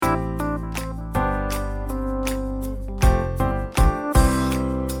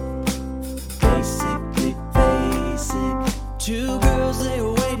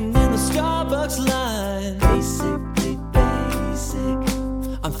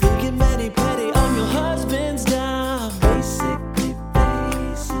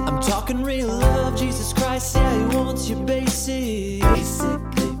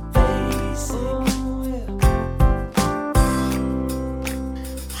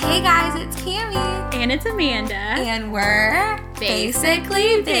Hey guys, it's Cami. And it's Amanda. And we're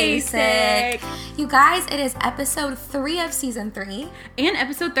Basically Basic. You guys, it is episode 3 of season 3. And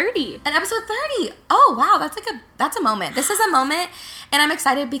episode 30. And episode 30. Oh, wow. That's a moment. This is a moment. And I'm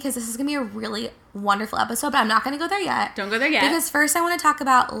excited because this is going to be a really wonderful episode. But I'm not going to go there yet. Don't go there yet. Because first I want to talk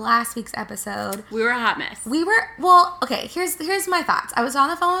about last week's episode. We were a hot mess. Okay, here's my thoughts. I was on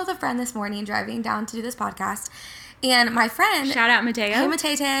the phone with a friend this morning driving down to do this podcast. And my friend... Shout out Mateo. Hey,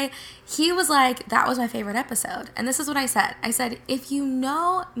 Matete. He was like, that was my favorite episode. And this is what I said. I said, if you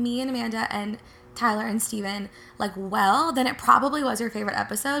know me and Amanda and Tyler and Steven, like, well, then it probably was your favorite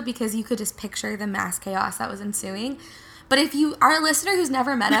episode because you could just picture the mass chaos that was ensuing. But if you are a listener who's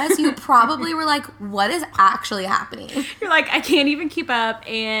never met us, you probably were like, what is actually happening? You're like, I can't even keep up,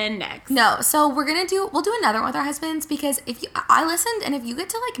 and next. No, so we'll do another one with our husbands because I listened, and if you get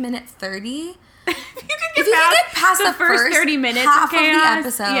to like minute 30... If you can get past the first 30 minutes half of chaos, the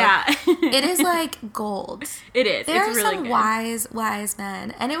episode, yeah. it is like gold. It is. There it's are really some good. wise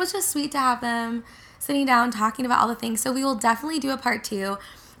men, and it was just sweet to have them sitting down talking about all the things. So we will definitely do a part 2,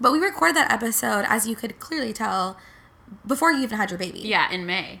 but we recorded that episode, as you could clearly tell, before you even had your baby. Yeah, in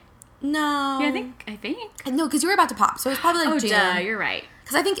May. No. Yeah, I think. No, because you were about to pop, so it was probably like June. Duh, you're right.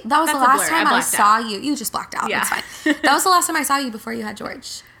 Because I think that was That's the a last blur. time I I blacked saw out. you. You just blacked out. Yeah. That's fine. That was the last time I saw you before you had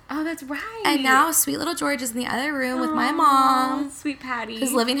George. Oh, that's right. And now sweet little George is in the other room with my mom. Sweet Patty.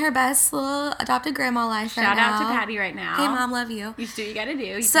 Who's living her best little adopted grandma life right now. Shout out to Patty right now. Hey, Mom, love you. You do what you gotta do.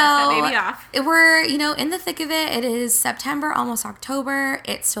 You So, pass that baby off. we're, in the thick of it. It is September, almost October.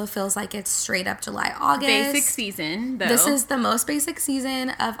 It still feels like it's straight up July, August. Basic season, though. This is the most basic season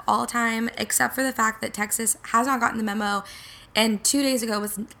of all time, except for the fact that Texas has not gotten the memo. And 2 days ago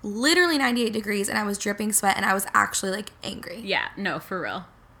was literally 98 degrees, and I was dripping sweat, and I was actually, like, angry. Yeah, no, for real.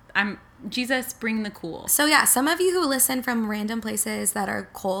 Jesus, bring the cool. So, yeah, some of you who listen from random places that are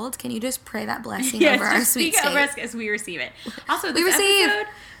cold, can you just pray that blessing Yes, over our sweet speak state? over us as we receive it. Also, this episode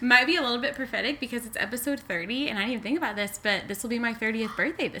might be a little bit prophetic because it's episode 30, and I didn't even think about this, but this will be my 30th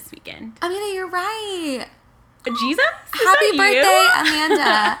birthday this weekend. Amanda, you're right. Jesus? Happy birthday,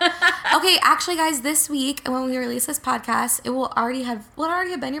 Amanda. Okay, actually, guys, this week, when we release this podcast, will it already have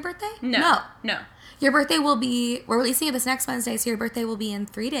been your birthday? No. Your birthday will be, we're releasing it this next Wednesday, so your birthday will be in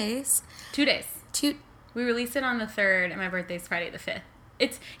 3 days. 2 days. We released it on the 3rd, and my birthday's Friday the 5th.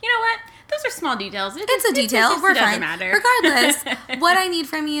 It's, you know what? Those are small details. It's a detail. We're fine. Matter. Regardless, what I need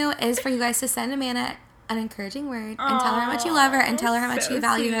from you is for you guys to send Amanda an encouraging word and tell her how much you love her and tell her how much you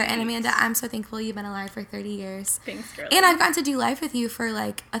value her. And Amanda, I'm so thankful you've been alive for 30 years. Thanks, girl. And I've gotten to do life with you for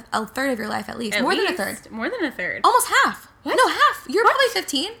like a third of your life at least. More than a third. More than a third. Almost half. What? No, half. You're probably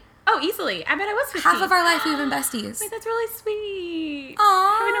 15. Oh, easily. I bet I was 15. Half of our life we've been besties. Wait, that's really sweet.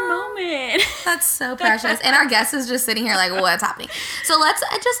 Aww. Having a moment. That's so precious. And our guest is just sitting here like, what's happening? So let's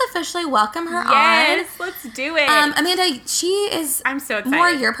just officially welcome her on. Yes, let's do it. Amanda, she is I'm so excited. more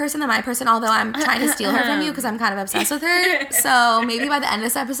your person than my person, although I'm trying to steal her from you because I'm kind of obsessed with her. So maybe by the end of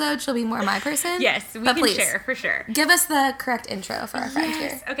this episode, she'll be more my person. Yes, we can share for sure. Give us the correct intro for our friend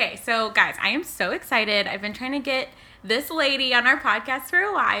here. Okay, so guys, I am so excited. I've been trying to get this lady on our podcast for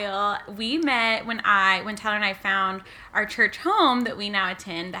a while. We met when Tyler and I found our church home that we now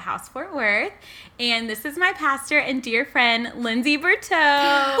attend, the House Fort Worth. And this is my pastor and dear friend, Lindsay Berteau.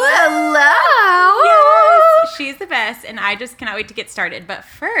 Hello. Yes, she's the best, and I just cannot wait to get started. But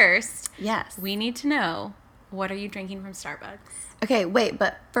first, Yes. we need to know, what are you drinking from Starbucks? Okay, wait,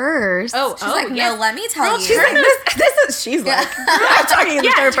 but first. She's like, no, let me tell you. She's like, she's like, I'm talking in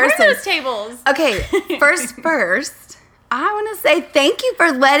the third turn person. those tables. Okay, first, I want to say thank you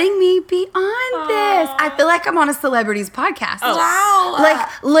for letting me be on this. I feel like I'm on a celebrity's podcast. Oh. Wow.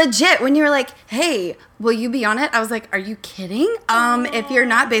 Like, legit, when you were like, hey, will you be on it? I was like, are you kidding? If you're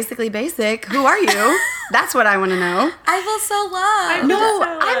not basically basic, who are you? That's what I want to know. I feel so loved. No,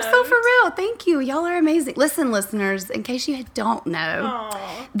 I'm so for real. Thank you. Y'all are amazing. Listen, listeners, in case you don't know,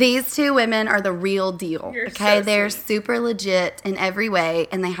 these two women are the real deal. You're okay? so They're sweet. super legit in every way,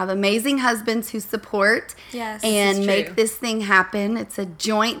 and they have amazing husbands who support Yes, and is make true. this thing happen. It's a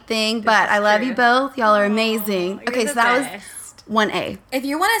joint thing, but is I love true. you both. Y'all are amazing. You're Okay, the so that best. was 1A. If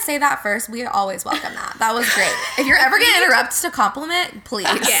you want to say that first, we always welcome that. That was great. If you're ever going to interrupt us to compliment, please.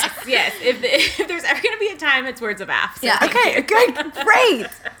 Yes. If there's ever going to be a time, it's words of aff. So Yeah. Okay, good, great.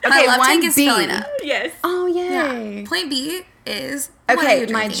 My Okay, love tank is 1B. filling up. Yes. Oh, Yeah. yay. Point B is what are Okay,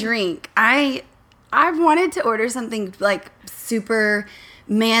 you my drinking? drink. I wanted to order something like super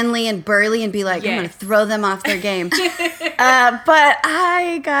manly and burly and be like, I'm going Yes. to throw them off their game. But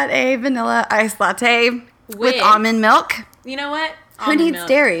I got a vanilla iced latte with With- almond milk. You know what? Who needs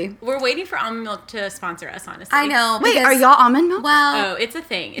dairy? We're waiting for almond milk to sponsor us, honestly. I know. Wait, because- are y'all almond milk? Well, Oh, it's a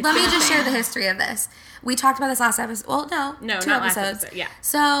thing. let me just share the history of this. We talked about this last episode. Well, No, two not last episodes. episode, yeah.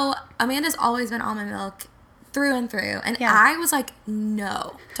 So Amanda's always been almond milk through and through, and Yeah. I was like,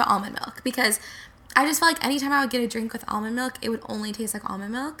 no to almond milk because I just felt like anytime I would get a drink with almond milk, it would only taste like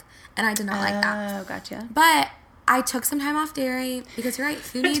almond milk, and I did not like that. Oh, gotcha. But I took some time off dairy because you're right.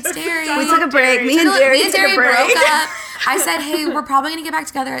 Who needs dairy? We took a break. Me and Me Jerry and took Jerry a break. broke up. I said, hey, we're probably going to get back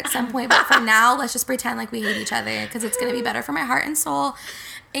together at some point, but for now, let's just pretend like we hate each other because it's going to be better for my heart and soul.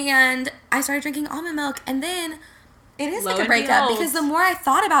 And I started drinking almond milk, and then it is Lo like a and breakup behold. because the more I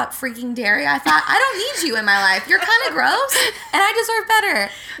thought about freaking dairy, I thought, I don't need you in my life. You're kind of gross, and I deserve better.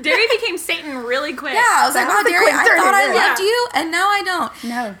 Dairy became Satan really quick. Yeah, I was like, That wow, was a Dairy, quick I turning thought I point. loved you, and now I don't.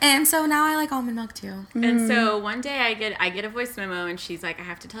 No. And so now I like almond milk too. And so one day I get a voice memo, and she's like, I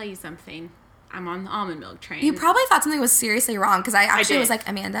have to tell you something. I'm on the almond milk train. You probably thought something was seriously wrong because I actually did. was like,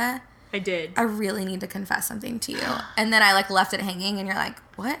 Amanda, I did. I really need to confess something to you. And then I like left it hanging, and you're like,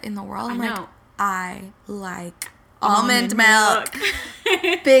 what in the world? I'm like, know. I like almond milk.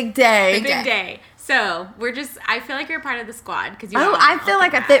 Big day. Big Big day. So I feel like you're a part of the squad because you. Oh, I feel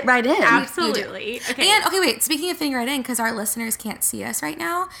like I fit right in. Absolutely. Okay. And okay, wait. Speaking of fitting right in, because our listeners can't see us right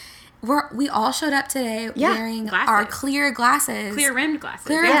now, we all showed up today Yeah, wearing glasses. our clear glasses, clear rimmed glasses.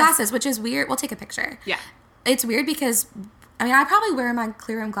 clear rimmed Yes. glasses, which is weird. We'll take a picture. Yeah. It's weird because I mean I probably wear my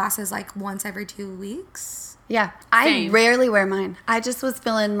clear rimmed glasses like once every 2 weeks. Yeah. I Same. rarely wear mine. I just was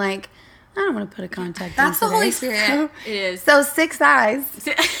feeling like, I don't want to put a contact That's in the Holy today. Spirit. It is. So 6 eyes.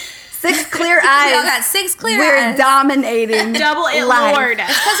 6 clear We all eyes. got 6 clear We're eyes. dominating. Double it, life. Lord.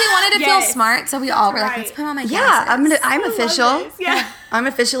 Because we wanted to Yes. feel smart, so we all were like, Right. let's put on my Yeah, glasses. I'm official. this. Yeah. I'm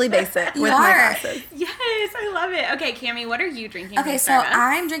officially basic You with my are. glasses. Yes, I love it. Okay, Cammie, what are you drinking? Okay, from so Starbucks?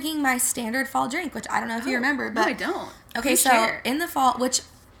 I'm drinking my standard fall drink, which I don't know if you remember, No, but I don't. okay, Please so share. in the fall, which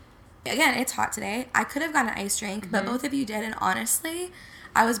again, it's hot today. I could have gotten an ice drink, Mm-hmm. but both of you did, and honestly,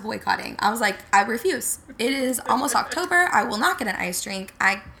 I was boycotting. I was like, I refuse. It is almost October. I will not get an ice drink.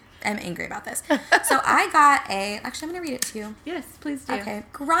 I am angry about this. So I got actually, I'm gonna read it to you. Yes, please do. Okay,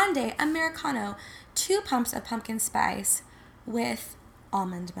 Grande Americano, 2 pumps of pumpkin spice with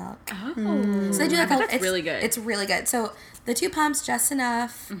almond milk. Oh, So they do like that's it's really good. It's really good. So the 2 pumps, just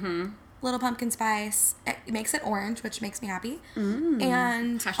enough. Mm-hmm. Little pumpkin spice. It makes it orange, which makes me happy.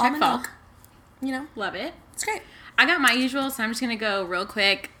 And Hashtag almond fall. milk. You know, Love it. it's great. I got my usual, so I'm just gonna go real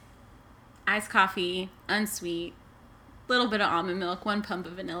quick. Iced coffee, unsweet, little bit of almond milk, 1 pump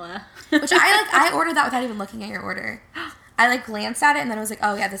of vanilla. Which I ordered that without even looking at your order. I like glanced at it and then I was like,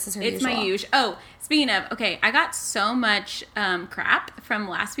 oh yeah, this is her It's usual. my usual. Oh, speaking of, okay, I got so much crap from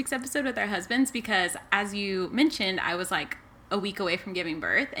last week's episode with our husbands because, as you mentioned, I was like a week away from giving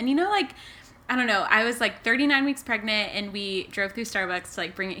birth. And you know, like, I don't know, I was like 39 weeks pregnant and we drove through Starbucks to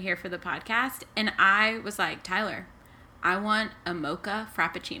like bring it here for the podcast. And I was like, Tyler, I want a mocha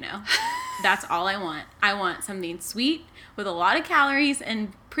frappuccino. That's all I want. I want something sweet with a lot of calories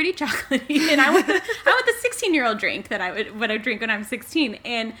and pretty chocolatey. And I want the 16-year-old drink that I would drink when I'm 16.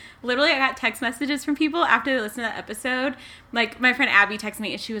 And literally I got text messages from people after they listened to that episode. Like my friend Abby texted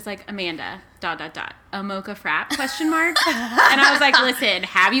me and she was like, Amanda, ... a mocha frap, ? And I was like, listen,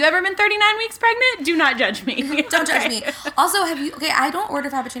 have you ever been 39 weeks pregnant? Do not judge me. Don't judge Okay. me. Also, I don't order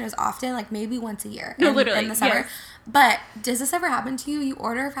frappuccinos often, like maybe once a year. No, literally, in the summer. yes. But does this ever happen to you? You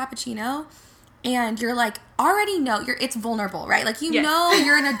order a frappuccino and you're like, already know it's vulnerable, right? Like you Yes. know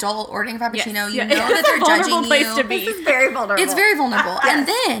you're an adult ordering a Yes. frappuccino. You Yeah. know that It's a they're vulnerable judging place you. to be. This is very vulnerable. It's very vulnerable. Yes. And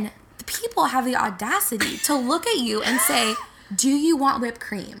then the people have the audacity to look at you and say, do you want whipped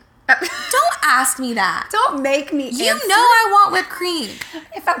cream? Don't ask me that. Don't make me You answer. know I want whipped cream.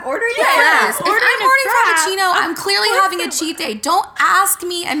 If I'm ordering Yes. it, If I'm ordering frap, frappuccino, I'm clearly course having I a cheat day. Don't ask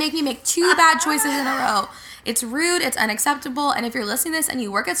me and make me make 2 bad choices in a row. It's rude. It's unacceptable. And if you're listening to this and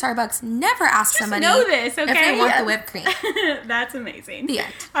you work at Starbucks, never ask somebody know this, if okay? they want Yes. the whipped cream. That's amazing. The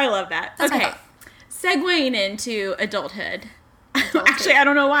end. I love that. That's my okay. thought. Segueing into adulthood. Actually, I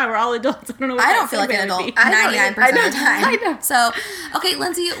don't know why. We're all adults. I don't know what I that don't feel like an segue would adult be. 99% of the I time. know. So, okay,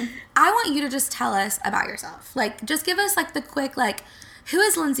 Lindsay, I want you to just tell us about yourself. Like, just give us like the quick, like, who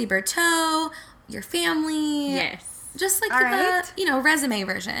is Lindsay Berteau? Your family? Yes. Just like All the, right. resume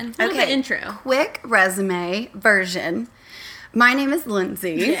version. Little bit intro. Quick resume version. My name is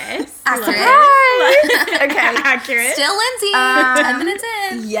Lindsay. Yes. Accurate. Hi. Okay. Accurate. Still Lindsay. 10 minutes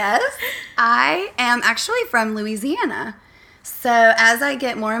in. Yes. I am actually from Louisiana. So as I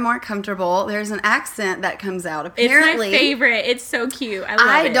get more and more comfortable, there's an accent that comes out. It's Apparently, my favorite. It's so cute. I love it.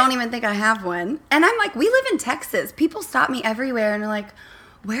 I don't even think I have one. And I'm like, we live in Texas. People stop me everywhere and are like,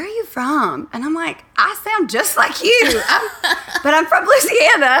 where are you from? And I'm like, I sound just like you. But I'm from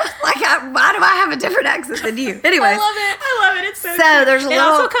Louisiana. Like, why do I have a different accent than you? Anyways. I love it. It's so cute. There's a it little...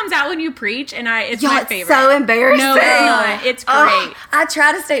 also comes out when you preach, and it's my favorite. It's so embarrassing. No, it's great. Oh, I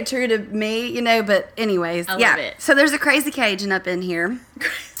try to stay true to me, you know, but anyways. I love it. So there's a crazy Cajun up in here.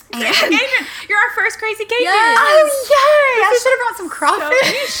 Crazy Cajun. You're our first crazy Cajun. Yes. Oh, yay. I should have brought some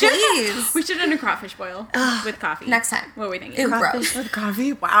crawfish. Please. We should have done a crawfish boil with coffee. Next time. What were we thinking? Ew, Crawfish gross. with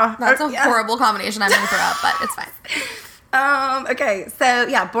coffee. Wow. That's a horrible combination I'm going to throw up, but it's fine. Okay, so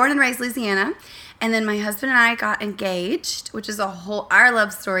yeah, born and raised Louisiana. And then my husband and I got engaged, which is our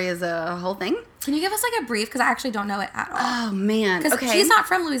love story is a whole thing. Can you give us like a brief? Because I actually don't know it at all. Oh, man. Because he's not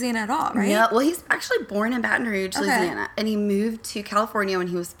from Louisiana at all, right? No, well, he's actually born in Baton Rouge, Louisiana. And he moved to California when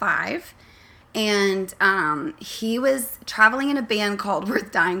he was 5. And he was traveling in a band called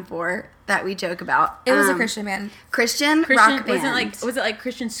Worth Dying For that we joke about. It was a Christian band. Christian rock band. Was it like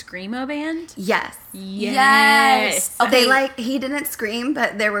Christian Screamo band? Yes. Yes. Okay. He didn't scream,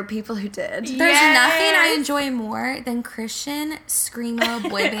 but there were people who did. There's Yes. nothing I enjoy more than Christian Screamo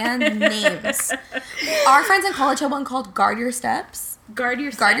boy band names. Our friends in college had one called Guard Your Steps. Guard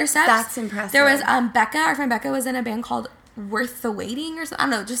Your Steps. That's impressive. There was Becca. Our friend Becca was in a band called Worth the Waiting or something. I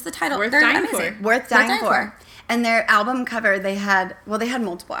don't know, just the title. Worth They're Dying amazing. For. Worth Dying For. And their album cover, they had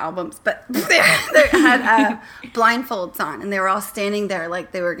multiple albums, but they had blindfolds on, and they were all standing there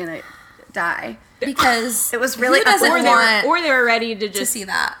like they were going to die. Because it was really who doesn't want or they were ready to just see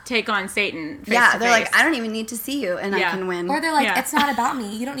that. take on Satan face Yeah, to they're face. like, I don't even need to see you, and I can win. Or they're like, Yeah. it's not about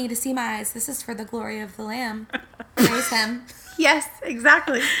me. You don't need to see my eyes. This is for the glory of the Lamb. Praise him. Yes,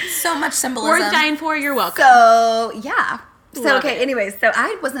 exactly. So much symbolism. Worth Dying For, you're welcome. So, yeah. So, Love okay, it. anyways, so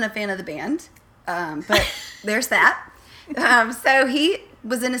I wasn't a fan of the band, but there's that. So he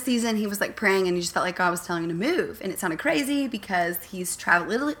was in a season, he was like praying, and he just felt like God was telling him to move. And it sounded crazy because he's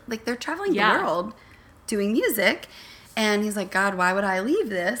traveling, like they're traveling the world doing music. And he's like, God, why would I leave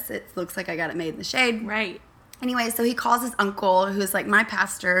this? It looks like I got it made in the shade. Right. Anyway, so he calls his uncle, who's like my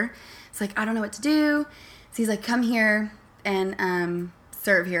pastor. It's like, I don't know what to do. So he's like, come here and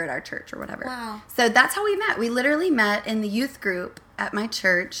serve here at our church or whatever. Wow. So that's how we met. We literally met in the youth group at my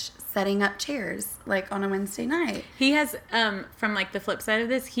church, setting up chairs like on a Wednesday night. He has, from like the flip side of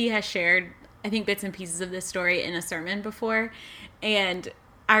this, he has shared, I think, bits and pieces of this story in a sermon before. And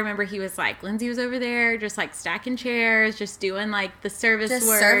I remember he was like, Lindsay was over there just like stacking chairs, just doing like the service Just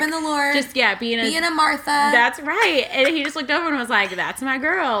work. serving the Lord. Just, being a Martha. That's right. And he just looked over and was like, that's my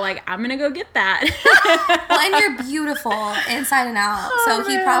girl. Like, I'm going to go get that. Well, and you're beautiful inside and out. Oh, so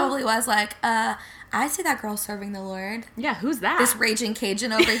he probably was like, I see that girl serving the Lord. Yeah, who's that? This raging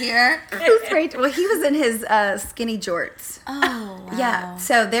Cajun over here. Who's great? Well, he was in his skinny jorts. Oh, wow. Yeah,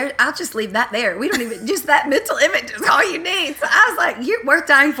 so there. I'll just leave that there. We don't even, just that mental image is all you need. So I was like, you're worth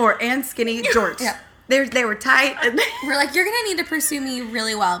dying for, and skinny jorts. Yeah. They were tight. We're like, you're going to need to pursue me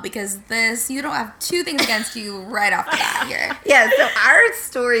really well because you don't have two things against you right off the bat here. Yeah, so our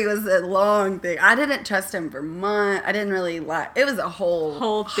story was a long thing. I didn't trust him for months. I didn't really like, it was a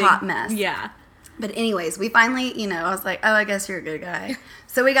whole hot mess. Yeah. But anyways, we finally, I was like, oh, I guess you're a good guy.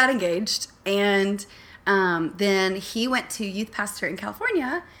 So we got engaged, and then he went to youth pastor in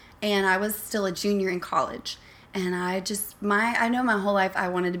California, and I was still a junior in college. And I know my whole life I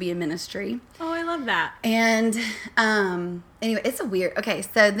wanted to be in ministry. Oh, I love that. And anyway, it's okay,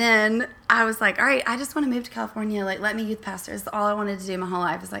 so then I was like, all right, I just want to move to California. Like, let me youth pastor. It's all I wanted to do my whole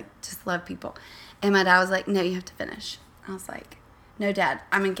life is like, just love people. And my dad was like, no, you have to finish. I was like, no, Dad,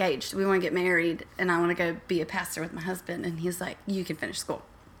 I'm engaged. We want to get married, and I want to go be a pastor with my husband. And he's like, you can finish school.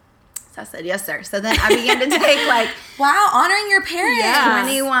 So I said, yes, sir. So then I began to take wow, honoring your parents.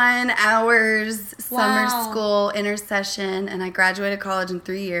 21 hours summer Wow. school intercession, and I graduated college in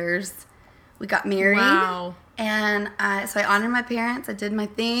 3 years. We got married. Wow. And so I honored my parents. I did my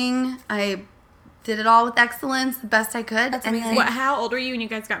thing. I did it all with excellence, the best I could. That's and amazing. then How old were you when you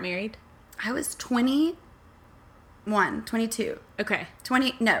guys got married? I was 22. Okay.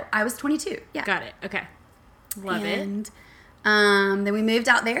 I was 22. Yeah. Got it. Okay. Love it. And then we moved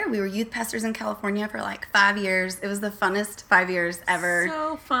out there. We were youth pastors in California for like 5 years. It was the funnest 5 years ever.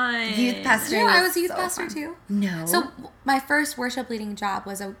 So fun. Youth pastoring. Yeah, I was a youth so pastor fun. too. No. So my first worship leading job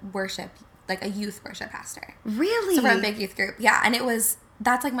was a youth worship pastor. Really? So for a big youth group. Yeah, and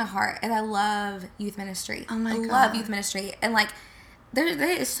that's like my heart. And I love youth ministry. Oh my I God. love youth ministry. And like,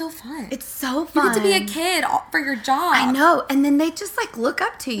 it's so fun. It's so You fun. get to be a kid for your job. I know. And then they just like look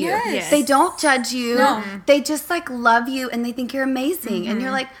up to you. Yes. They don't judge you. No. They just like love you, and they think you're amazing. And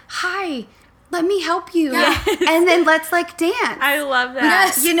you're like, hi, let me help you. Yeah. And then let's like dance. I love that.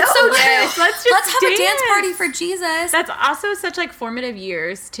 Yes. You know, so yes, true. let's just have a dance dance. party for Jesus. That's also such like formative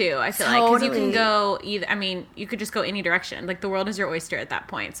years too. I feel like because you can Totally. go either. I mean, you could just go any direction. Like the world is your oyster at that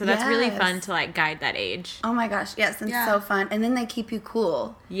point. So that's really Yes. fun to like guide that age. Oh my gosh, yes, and Yeah. so fun. And then they keep you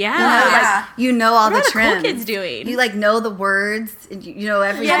cool. Yeah. You know, Yeah. like you know all What are the the cool trends. kids doing? You like know the words, and you know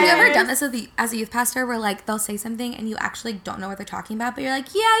everything. Have you ever Yes. done this as a youth pastor where like they'll say something and you actually don't know what they're talking about, but you're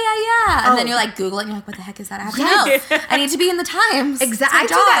like, yeah. And then Oh. you're like Google it and you're like, what the heck is that? I have to Yes. know. I need to be in the Times. Exactly. I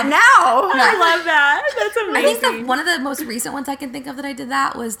It's do my that job. now. I love that. That's I amazing. think one of the most recent ones I can think of that I did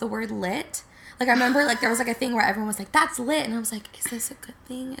that was the word lit. Like I remember like there was like a thing where everyone was like, that's lit. And I was like, is this a good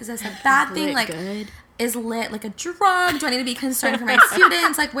thing? Is this a bad thing? lit Like good? is lit like a drug? Do I need to be concerned for my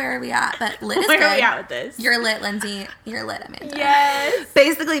students? Like where are we at? But lit is Where good. are we at with this? You're lit, Lindsay. You're lit, Amanda. Yes.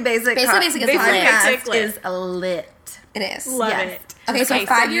 Basically basic. Basically Basic is podcast lit. Basic is lit. It is. Love Yes. it. Okay, so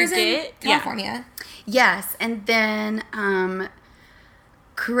 5 you years in get- yeah. California. Yes, and then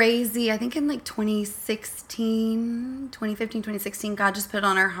crazy, I think in like 2015, 2016, God just put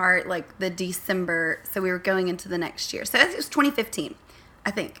on our heart like the December, so we were going into the next year. So it was 2015,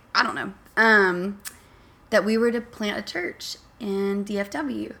 I think. I don't know. That we were to plant a church in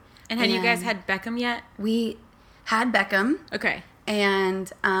DFW. And had you guys had Beckham yet? We had Beckham, Okay.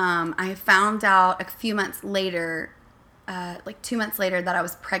 and I found out a few months later, like 2 months later, that I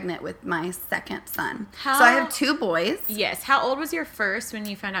was pregnant with my second son. So I have two boys. Yes. How old was your first when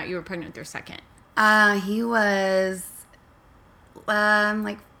you found out you were pregnant with your second? He was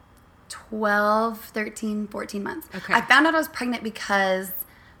like 12, 13, 14 months. Okay. I found out I was pregnant because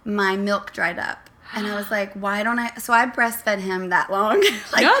my milk dried up. And I was like, why don't I? So I breastfed him that long.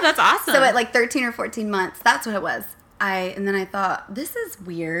 Like, No, that's awesome. So at like 13 or 14 months, that's what it was. And then I thought, this is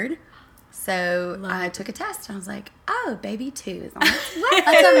weird. So I took a test and I was like, oh, baby 2 is on its way.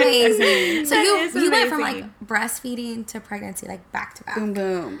 That's amazing. So That you is went from amazing. like breastfeeding to pregnancy like back to back. Boom,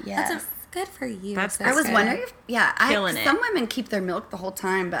 boom. Yes. That's good for you. That's So I was good. wondering if, Killing it. some women keep their milk the whole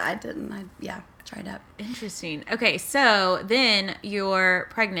time, but I didn't. Dried up. Interesting. Okay, so then you're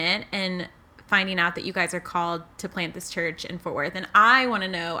pregnant and finding out that you guys are called to plant this church in Fort Worth. And I want to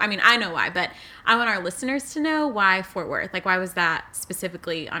know, I mean, I know why, but I want our listeners to know why Fort Worth. Like, why was that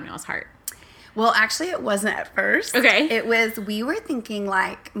specifically on y'all's heart? Well, actually, it wasn't at first. Okay. It was, we were thinking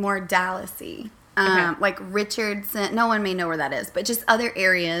like more Dallas-y. Okay. Like Richardson. No one may know where that is, but just other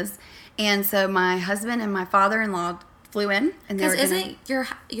areas. And so my husband and my father-in-law flew in. And they were Because gonna- isn't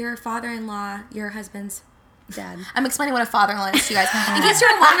your father-in-law your husband's Dad. I'm explaining what a father-in-law is to you guys. In case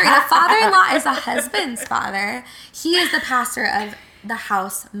you're wondering, a father-in-law is a husband's father. He is the pastor of the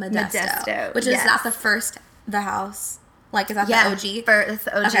house Modesto, Modesto, which is yes. not the house. Like, is that the OG? It's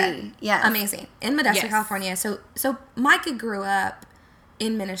the OG. Okay. Yes. Amazing. In Modesto, Yes. California. So Micah grew up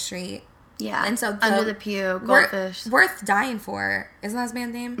in ministry. Yeah. And so Under the Pew, Wor- Goldfish. Worth Dying For, isn't that his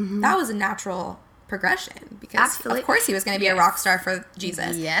band name? That was a natural progression because Absolutely. of course he was going to be Yes. a rock star for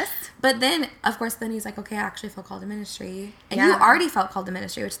Jesus. Yes. But then, of course, then he's like, okay, I actually felt called to ministry. And Yeah. you already felt called to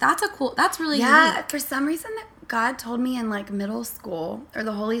ministry, which that's really Yeah, unique. for some reason that God told me in like middle school, or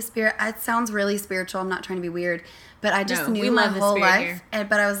the Holy Spirit. It sounds really spiritual. I'm not trying to be weird, but I just No, we knew my love the whole Spirit life. here.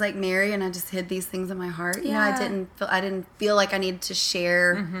 But I was like Mary, and I just hid these things in my heart. You know, Yeah. I didn't feel like I needed to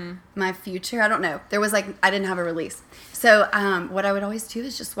share Mm-hmm. my future. I don't know. There was like I didn't have a release. So what I would always do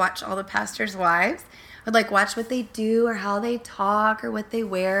is just watch all the pastors' wives. I'd like watch what they do or how they talk or what they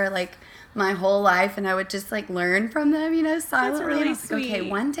wear, like my whole life, and I would just like learn from them, you know, silently. really And I was like, okay, sweet.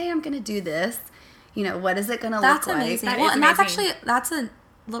 one day I'm gonna do this. You know, what is it gonna That's look like? amazing. That Well, is and that's amazing. that's a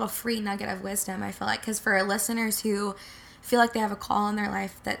little free nugget of wisdom, I feel like, because for listeners who feel like they have a call in their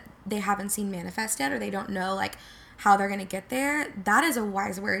life that they haven't seen manifest yet, or they don't know like how they're going to get there, that is a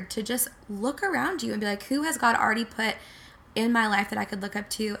wise word to just look around you and be like, who has God already put in my life that I could look up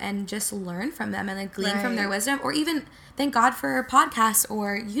to and just learn from them and then glean from their Right. wisdom, or even thank God for podcasts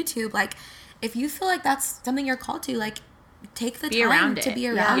or YouTube. Like, if you feel like that's something you're called to, like, take the Be time around to it. be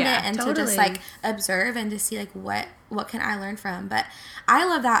around Yeah, it and to totally. just like observe and to see like what can I learn from. But I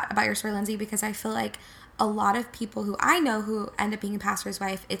love that about your story, Lindsay, because I feel like a lot of people who I know who end up being a pastor's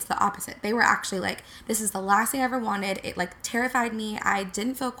wife, it's the opposite. They were actually like, this is the last thing I ever wanted. It like terrified me. I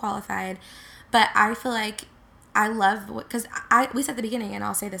didn't feel qualified. But I feel like I love because we said at the beginning, and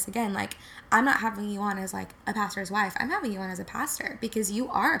I'll say this again, like, I'm not having you on as like a pastor's wife. I'm having you on as a pastor because you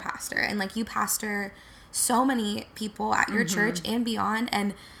are a pastor, and like you pastor so many people at your church and beyond.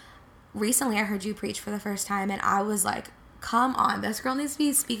 And recently I heard you preach for the first time, and I was like, come on, this girl needs to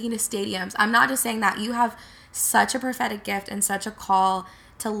be speaking to stadiums. I'm not just saying that. You have such a prophetic gift and such a call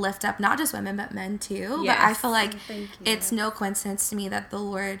to lift up not just women but men too. But I Yes. feel like Thank you. it's no coincidence to me that the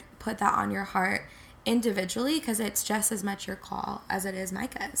Lord put that on your heart individually, because it's just as much your call as it is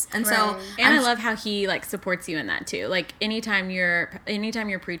Micah's. And so and I love how he like supports you in that too. Like anytime you're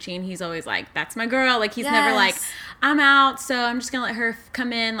preaching, he's always like, that's my girl. Like he's never like, I'm out, so I'm just gonna let her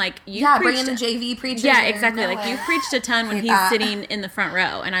come in. Like you bring in the JV preachers. Yeah, exactly. Like you've preached a ton when he's sitting in the front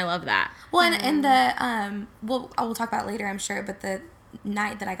row, and I love that. Well, and the we'll talk about it later, I'm sure, but the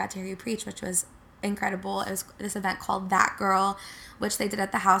night that I got to hear you preach, which was incredible, it was this event called That Girl, which they did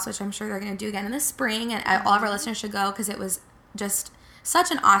at the house, which I'm sure they're going to do again in the spring, and all of our listeners should go, because it was just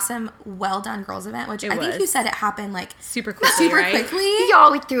such an awesome, well done girls event, which I think you said it happened like super quickly.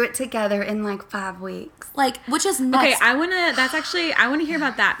 Y'all, we threw it together in like 5 weeks. Like, which is nuts. Okay, I want to hear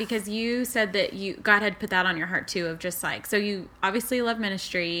about that, because you said that God had put that on your heart too, of just like, so you obviously love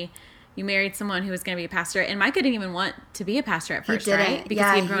ministry. You married someone who was going to be a pastor, and Micah didn't even want to be a pastor at first, right?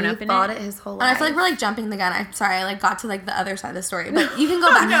 Because he had grown up in it. His whole life. And I feel like we're like jumping the gun. I'm sorry, I like got to like the other side of the story, but you can go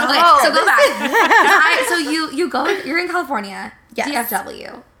back. Okay, so go back. So you're in California, yes.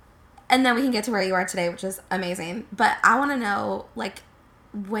 DFW, and then we can get to where you are today, which is amazing. But I want to know, like,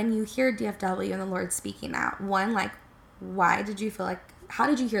 when you hear DFW and the Lord speaking that, one, like, why did you feel like? How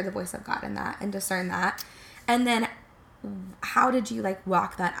did you hear the voice of God in that and discern that? And then, how did you like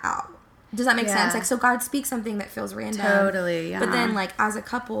walk that out? Does that make sense? Like, so God speaks something that feels random. Totally, yeah. But then, like, as a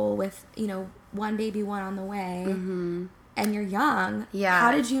couple with, one baby, one on the way, and you're young,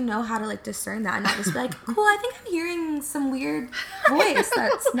 how did you know how to, like, discern that and not just be like, cool, I think I'm hearing some weird voice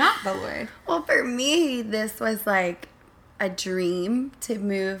that's not the Lord? Well, for me, this was, like, a dream to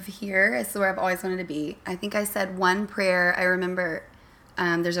move here. It's where I've always wanted to be. I think I said one prayer. I remember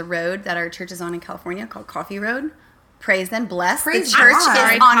there's a road that our church is on in California called Coffee Road. Praise and bless. The church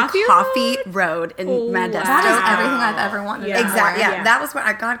is on Coffee Road in Modesto. That is everything I've ever wanted. Exactly. Yeah, that was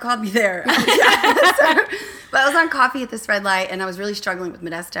what God called me there. But I was on Coffee at this red light, and I was really struggling with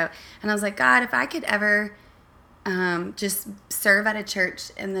Modesto. And I was like, God, if I could ever just serve at a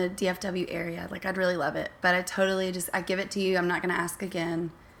church in the DFW area, like, I'd really love it. But I give it to you. I'm not going to ask again.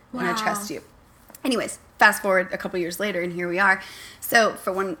 And I trust you. Anyways, fast forward a couple years later, and here we are. So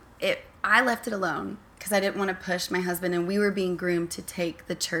I left it alone, because I didn't want to push my husband, and we were being groomed to take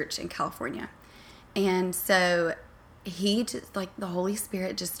the church in California. And so he just, like, the Holy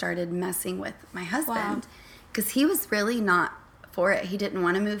Spirit just started messing with my husband, because he was really not for it. He didn't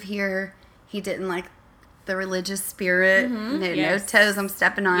want to move here. He didn't like the religious spirit. No toes I'm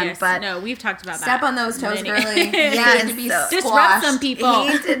stepping on. But no, we've talked about step that. On those toes, girly. Disrupt some people.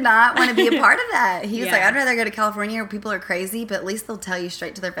 He did not want to be a part of that. He was like, I'd rather go to California where people are crazy, but at least they'll tell you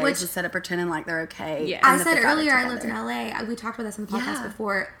straight to their face instead of pretending like they're okay. Yeah. I said earlier I lived in LA. We talked about this in the podcast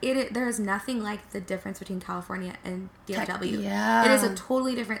before. There is nothing like the difference between California and DFW. It is a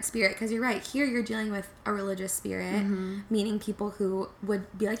totally different spirit, because you're right. Here you're dealing with a religious spirit, meaning people who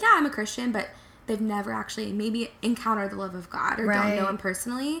would be like, yeah, I'm a Christian, but they've never actually maybe encountered the love of God or don't know him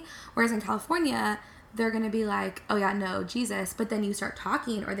personally. Whereas in California, they're going to be like, oh yeah, no, Jesus. But then you start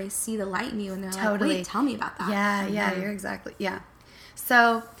talking, or they see the light in you, and they're like, wait, tell me about that. Yeah, you're exactly,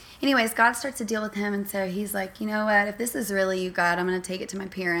 So anyways, God starts to deal with him. And so he's like, you know what, if this is really you, God, I'm going to take it to my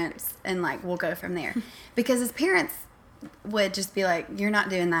parents, and like, we'll go from there. Because his parents would just be like, you're not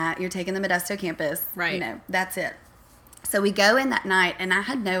doing that. You're taking the Modesto campus. Right. That's it. So we go in that night, and I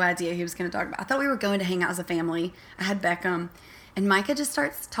had no idea he was going to talk about. I thought we were going to hang out as a family. I had Beckham, and Micah just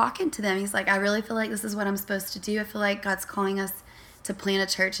starts talking to them. He's like, I really feel like this is what I'm supposed to do. I feel like God's calling us to plant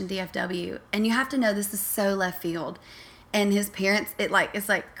a church in DFW. And you have to know, this is so left field. And his parents, it's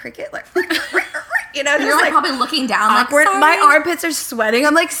like cricket, like, you're like probably looking down, awkward. Like, my armpits are sweating.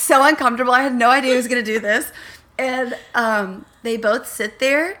 I'm like so uncomfortable. I had no idea he was going to do this. And they both sit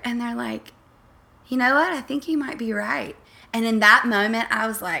there, and they're like, you know what? I think you might be right. And in that moment, I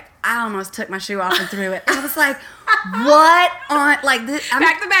was like, I almost took my shoe off and threw it. I was like, what on, like, this?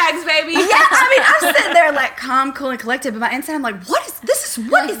 Pack the bags, baby. Yeah, I'm sitting there like calm, cool, and collected. But my inside, I'm like, what is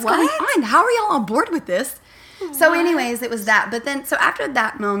going on? How are y'all on board with this? So anyways, it was that. But then, so after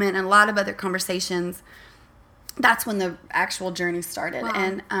that moment and a lot of other conversations, that's when the actual journey started. Wow.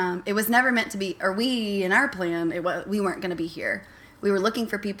 And it was never meant to be, or in our plan, we weren't going to be here. We were looking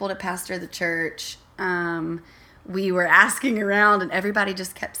for people to pastor the church. We were asking around, and everybody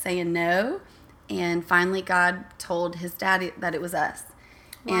just kept saying no. And finally, God told his dad that it was us.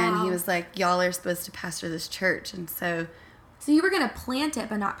 Wow. And he was like, y'all are supposed to pastor this church. And so you were going to plant it,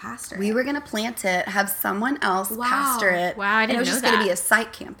 but not pastor it. We were going to plant it, have someone else pastor it. Wow, I didn't know that. And it was just going to be a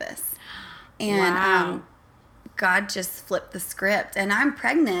site campus. And God just flipped the script. And I'm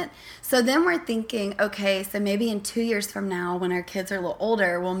pregnant. So then we're thinking, okay, so maybe in 2 years from now, when our kids are a little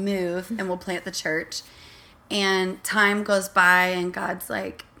older, we'll move and we'll plant the church. And time goes by and God's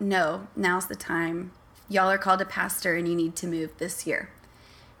like, no, now's the time. Y'all are called a pastor and you need to move this year.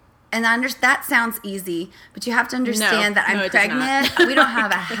 And that sounds easy, but you have to understand that I'm pregnant. We don't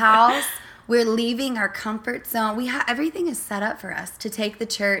have a house. We're leaving our comfort zone. Everything is set up for us to take the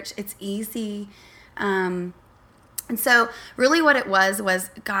church. It's easy. And so really what it was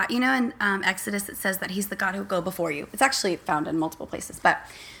God, in Exodus, it says that he's the God who will go before you. It's actually found in multiple places, but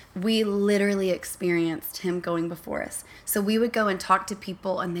we literally experienced him going before us. So we would go and talk to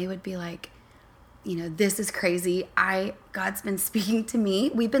people and they would be like, this is crazy. God's been speaking to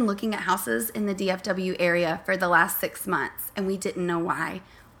me. We've been looking at houses in the DFW area for the last 6 months and we didn't know why.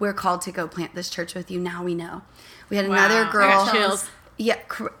 We're called to go plant this church with you. Now we know. We had another girl. I got chills. Yeah.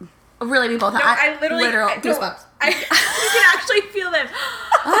 Really, we both. No, I literally goosebumps. You can actually feel them.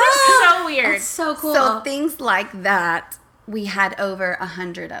 That's so weird. That's so cool. So things like that, we had over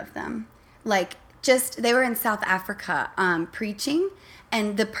 100 of them. Like they were in South Africa preaching,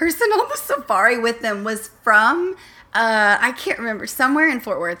 and the person on the safari with them was from I can't remember, somewhere in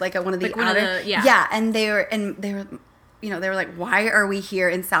Fort Worth, like one of the yeah. And they were they were like, why are we here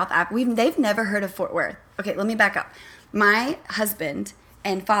in South Africa? They've never heard of Fort Worth. Okay, let me back up. My husband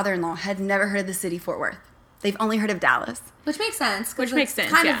and father-in-law had never heard of the city Fort Worth. They've only heard of Dallas. Which makes sense. Which makes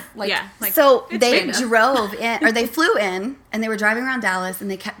sense, kind yeah. of like, yeah. Like, so they drove in, or they flew in, and they were driving around Dallas, and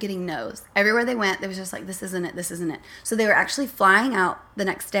they kept getting no's. Everywhere they went, they was just like, this isn't it, this isn't it. So they were actually flying out the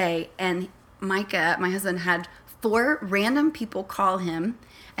next day, and Micah, my husband, had 4 random people call him,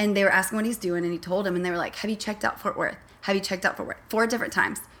 and they were asking what he's doing, and he told them, and they were like, have you checked out Fort Worth? Have you checked out Fort Worth? 4 different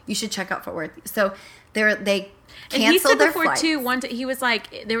times. You should check out Fort Worth. So they canceled their flights. Too, he was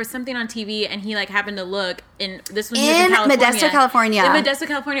like, there was something on TV and he like happened to look, and this was in Modesto, California. In Modesto,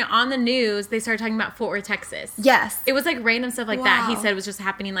 California, on the news, they started talking about Fort Worth, Texas. Yes. It was like random stuff like that. He said was just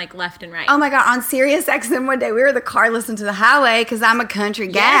happening like left and right. Oh my God. On Sirius XM one day, we were in the car listening to the highway because I'm a country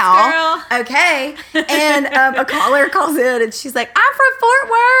gal. Yes, girl. Okay. And a caller calls in and she's like, I'm from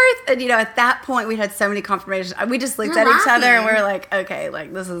Fort Worth. And at that point, we had so many confirmations. We just looked at each other and we were like, okay,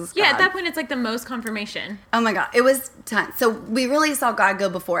 like this is God. At that point, it's like the most confirmation. Oh my God. It was tons. So we really saw God go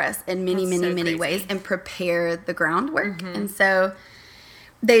before us in many, That's many, so many crazy. ways and prepare the groundwork. Mm-hmm. And so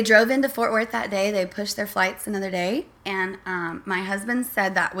they drove into Fort Worth that day. They pushed their flights another day. And my husband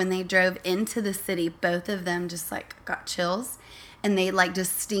said that when they drove into the city, both of them just like got chills. And they like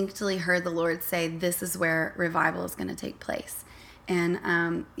distinctly heard the Lord say, this is where revival is going to take place. And,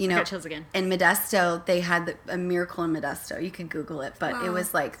 I got chills again. In Modesto, they had a miracle in Modesto. You could Google it, but it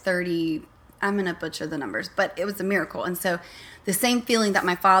was like 30, I'm going to butcher the numbers, but it was a miracle. And so the same feeling that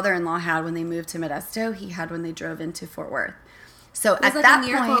my father-in-law had when they moved to Modesto, he had when they drove into Fort Worth. So at like that a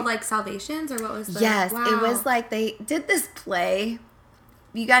miracle point, of like salvations, or what was the? Yes, wow. it was like they did this play.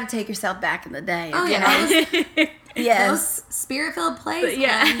 You got to take yourself back in the day. Oh okay? yeah, Yes. those spirit-filled plays.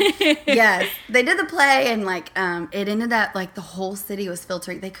 Yeah. Yes. They did the play and like it ended up like the whole city was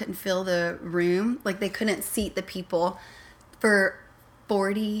filtering. They couldn't fill the room. Like they couldn't seat the people for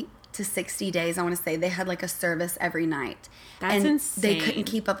 40 to 60 days. I want to say they had like a service every night. That's insane. They couldn't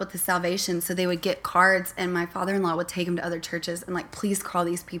keep up with the salvation. So they would get cards and my father-in-law would take them to other churches and like, please call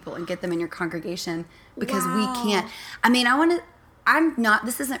these people and get them in your congregation because we can't. I mean,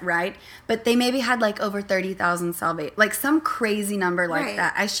 this isn't right, but they maybe had like over 30,000 salvation, like some crazy number like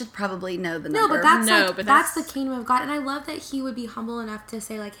that. I should probably know the number. No, but that's the kingdom of God. And I love that he would be humble enough to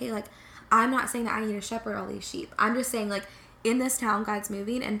say like, hey, like, I'm not saying that I need to shepherd all these sheep. I'm just saying like, in this town, God's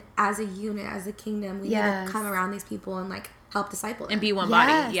moving, and as a unit, as a kingdom, we need to come around these people and like help disciple them. And be one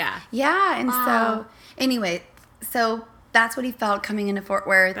body. Yeah. Yeah. And so anyway, so that's what he felt coming into Fort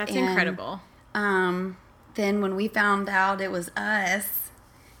Worth. That's incredible. Then when we found out it was us,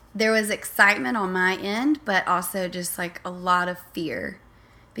 there was excitement on my end, but also just like a lot of fear.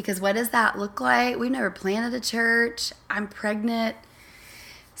 Because what does that look like? We've never planted a church. I'm pregnant.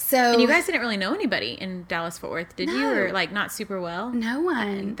 So And you guys didn't really know anybody in Dallas Fort Worth, did you? Or like not super well? No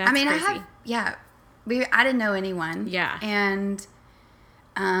one. That's crazy. I didn't know anyone. Yeah. And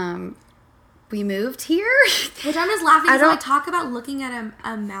we moved here. Which I'm just laughing because I talk about looking at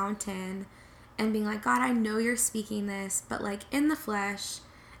a mountain and being like, God, I know you're speaking this, but like in the flesh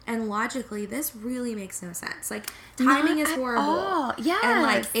and logically, this really makes no sense. Like timing is horrible. Yes. And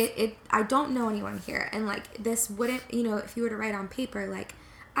like it I don't know anyone here. And like this wouldn't, if you were to write on paper, like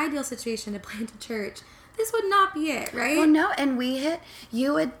ideal situation to plant a church, this would not be it, right? Well, no, and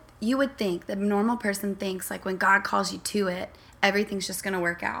you would think, the normal person thinks like when God calls you to it, everything's just going to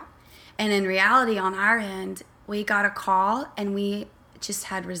work out. And in reality, on our end, we got a call and we just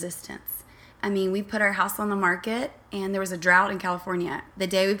had resistance. I mean, we put our house on the market and there was a drought in California. The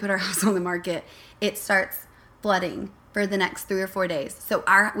day we put our house on the market, it starts flooding for the next 3 or 4 days. So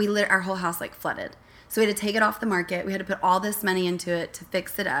our whole house like flooded. So we had to take it off the market. We had to put all this money into it to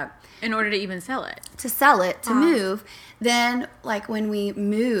fix it up. In order to even sell it. To sell it, to move. Then, like, when we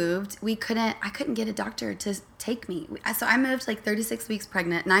moved, I couldn't get a doctor to take me. So I moved like 36 weeks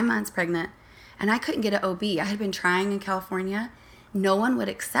pregnant, 9 months pregnant, and I couldn't get an OB. I had been trying in California. No one would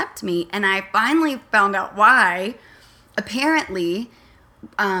accept me. And I finally found out why. Apparently,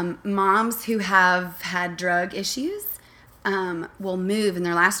 moms who have had drug issues will move in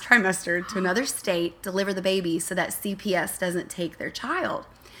their last trimester to another state, deliver the baby so that CPS doesn't take their child.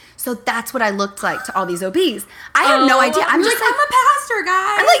 So that's what I looked like to all these OBs. I had no idea. I'm just like, I'm a pastor,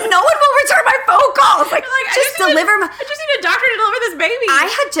 guys. I'm like, no one will return my phone calls. Like I just deliver my. I just need a doctor to deliver this baby. I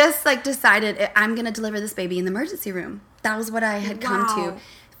had just like decided I'm going to deliver this baby in the emergency room. That was what I had come to.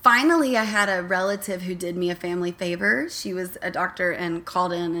 Finally, I had a relative who did me a family favor. She was a doctor and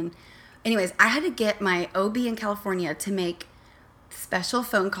called in. And anyways, I had to get my OB in California to make special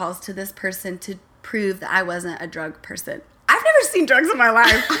phone calls to this person to prove that I wasn't a drug person. I've never seen drugs in my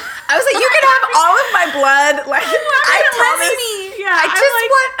life. I was like, you can have all of my blood. Like, I promise. Yeah, I just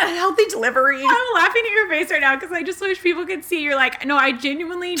want a healthy delivery. I'm laughing at your face right now because I just wish people could see. You're like, no, I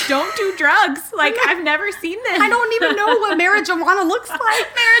genuinely don't do drugs. Like, I've never seen this. I don't even know what marijuana looks like.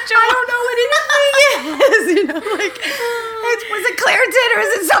 I don't know what anything is. You know, like, was it Claritin or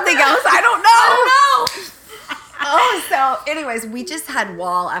is it something else? I don't know. Oh, so anyways, we just had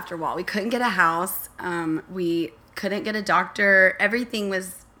wall after wall. We couldn't get a house. We couldn't get a doctor. Everything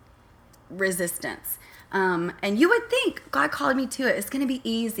was resistance. And you would think God called me to it. It's going to be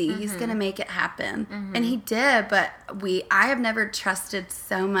easy. Mm-hmm. He's going to make it happen. Mm-hmm. And he did. But I have never trusted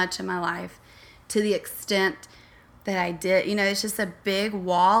so much in my life to the extent that I did. You know, it's just a big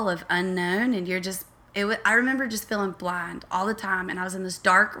wall of unknown. And I remember just feeling blind all the time. And I was in this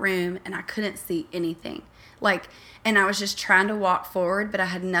dark room and I couldn't see anything. And I was just trying to walk forward, but I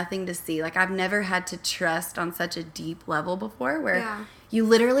had nothing to see. Like, I've never had to trust on such a deep level before where you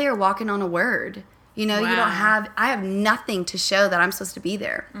literally are walking on a word. You know, I have nothing to show that I'm supposed to be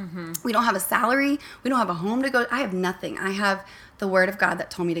there. Mm-hmm. We don't have a salary. We don't have a home to go. I have nothing. I have the word of God that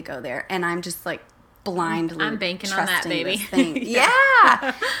told me to go there. And I'm just like blindly I'm banking on that, baby.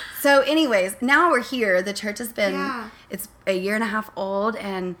 Yeah. So anyways, now we're here. The church has been, it's a year and a half old,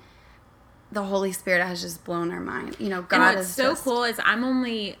 and the Holy Spirit has just blown our mind. You know, God is so cool is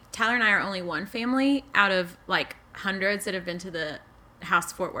Tyler and I are only one family out of like hundreds that have been to the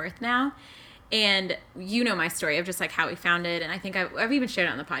House Fort Worth now. And you know my story of just like how we found it. And I think I've even shared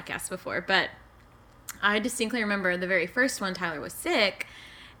it on the podcast before. But I distinctly remember the very first one, Tyler was sick.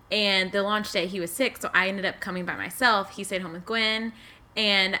 And the launch day, he was sick. So I ended up coming by myself. He stayed home with Gwen.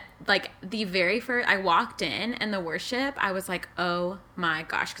 And like the very first, I walked in and the worship, I was like, oh my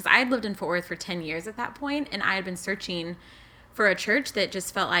gosh. Because I had lived in Fort Worth for 10 years at that point, and I had been searching for a church that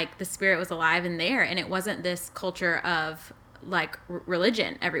just felt like the Spirit was alive in there. And it wasn't this culture of like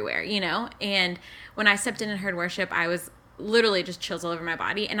religion everywhere, you know? And when I stepped in and heard worship, I was literally just chills all over my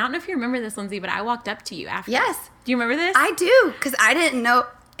body. And I don't know if you remember this, Lindsay, but I walked up to you after. Yes. Do you remember this? I do, because I didn't know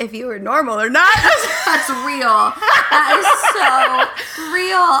if you were normal or not. That's real. That is so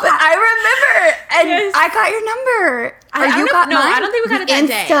real. But I remember, and I got your number. I don't think we got it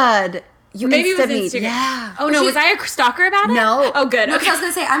that day. Maybe it was Instagram. Yeah. Oh, no. Was I a stalker about it? No. Oh, good. No, okay. I was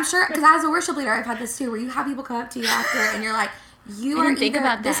going to say, I'm sure, because as a worship leader, I've had this too, where you have people come up to you after, and you're like,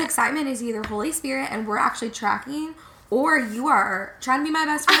 this excitement is either Holy Spirit, and we're actually tracking, or you are trying to be my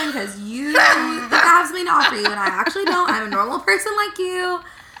best friend because you think I have something to offer you, and I actually don't. I'm a normal person like you.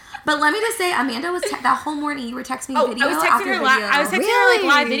 But let me just say, Amanda was that whole morning. You were texting me video. I was texting her like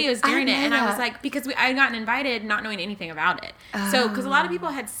live videos during it, and I was like, because I had gotten invited, not knowing anything about it. So because a lot of people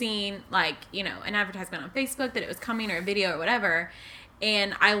had seen like an advertisement on Facebook that it was coming or a video or whatever,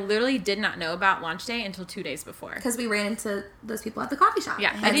 and I literally did not know about launch day until 2 days before. Because we ran into those people at the coffee shop.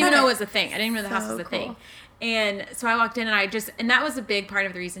 Yeah, I didn't even know it was a thing. I didn't even know the house was a thing. And so I walked in, and that was a big part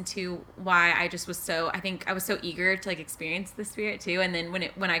of the reason too why I just was I think I was so eager to like experience the Spirit too. And then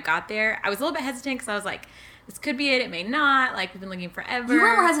when I got there, I was a little bit hestant because I was like, this could be it may not, like we've been looking forever. You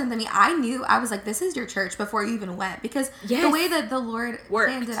were more hesitant than me. I was like, this is your church before you even went, because the way that the Lord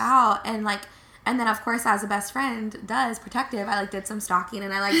planned it out, and then of course as a best friend does, protective, I like did some stalking,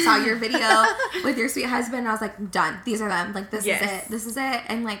 and I like saw your video with your sweet husband, and I was like, done, these are them, like this is it,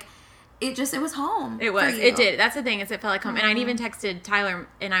 and like it was home. It was. It did. That's the thing, is it felt like home. Mm-hmm. And I even texted Tyler,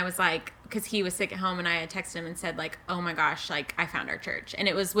 and I was like, because he was sick at home, and I had texted him and said like, oh my gosh, like I found our church. And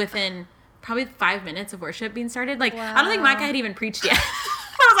it was within probably 5 minutes of worship being started. Like, wow. I don't think Micah had even preached yet.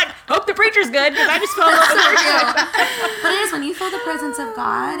 I was like, hope the preacher's good because I just fell in love with her too. But it is when you feel the presence of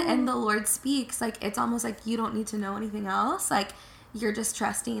God and the Lord speaks, like it's almost like you don't need to know anything else. Like you're just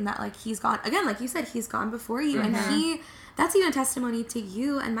trusting that like he's gone again, like you said, he's gone before you, and that's even a testimony to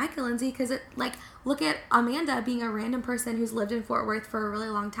you and Micah, Lindsay, because it like look at Amanda being a random person who's lived in Fort Worth for a really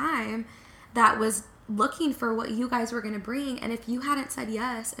long time that was looking for what you guys were going to bring, and if you hadn't said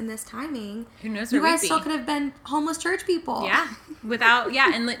yes in this timing, who knows you where guys we'd be. still could have been homeless church people.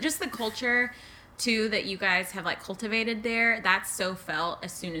 And just the culture too that you guys have like cultivated there, that's so felt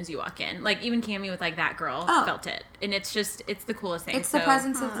as soon as you walk in. Like even Cammie with like that girl felt it, and it's the coolest thing. It's the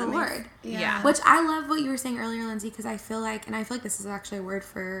presence of the Lord. Yeah. Which I love what you were saying earlier, Lindsay, because I feel like this is actually a word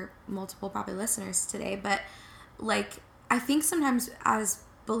for multiple probably listeners today, but like I think sometimes as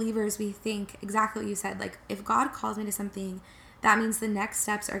believers we think exactly what you said, like if God calls me to something, that means the next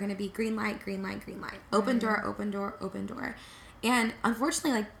steps are going to be green light, green light, green light, open door, open door, open door. And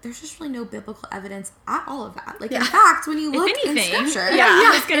unfortunately, like there's just really no biblical evidence at all of that. Like in fact, when you look in scripture,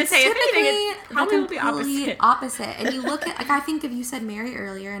 I was going to say if anything, it's probably the opposite. And you look at like I think if you said Mary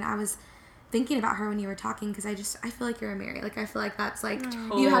earlier, and I was thinking about her when you were talking because I feel like you're a Mary. Like I feel like that's like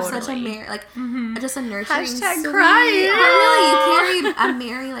you have such a Mary, like just a nurturing, Hashtag sweet, crying. but really you carry a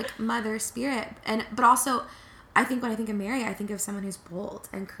Mary like mother spirit, but also I think when I think of Mary, I think of someone who's bold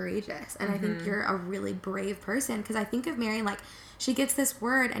and courageous, and I think you're a really brave person because I think of Mary like she gets this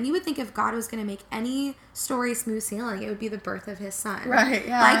word, and you would think if God was going to make any story smooth sailing, it would be the birth of His son, right?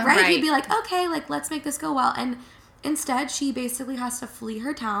 Yeah, like right. He'd be like, okay, like let's make this go well, and instead, she basically has to flee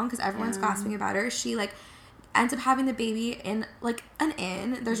her town because everyone's gossiping about her. She like ends up having the baby in like an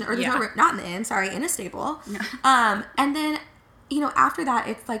inn. There's no not in the inn, sorry, in a stable. And then after that,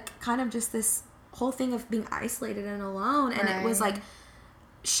 it's like kind of just this whole thing of being isolated and alone. And it was like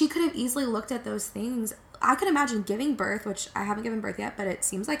she could have easily looked at those things. I could imagine giving birth, which I haven't given birth yet, but it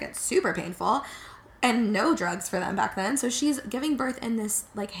seems like it's super painful. And no drugs for them back then. So she's giving birth in this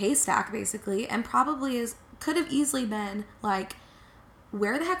like haystack basically, and probably could have easily been like,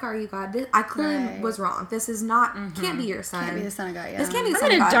 where the heck are you, God? I clearly was wrong. This is not, can't be your son. Can't be the son of God, This can't be the son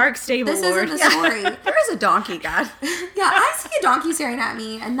of I'm God. in a dark stable, This Lord. isn't the story. There is a donkey, God. I see a donkey staring at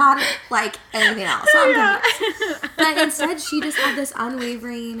me and not like anything else. So I'm confused. But instead, she just had this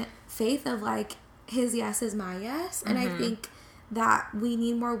unwavering faith of like, His yes is my yes. And I think that we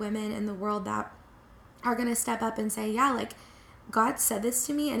need more women in the world that are going to step up and say, yeah, like, God said this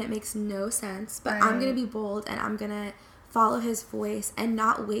to me and it makes no sense, but I'm going to be bold and I'm going to follow His voice and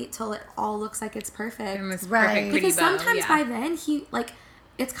not wait till it all looks like it's perfect. Perfect Because sometimes by then He like,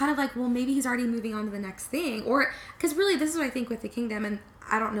 it's kind of like, well, maybe He's already moving on to the next thing. Or, because really this is what I think with the kingdom, and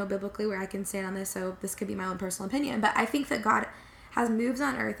I don't know biblically where I can stand on this, so this could be my own personal opinion, but I think that God has moves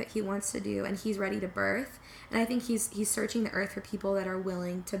on earth that He wants to do and He's ready to birth. And I think he's searching the earth for people that are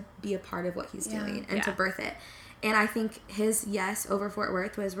willing to be a part of what He's doing and to birth it. And I think His yes over Fort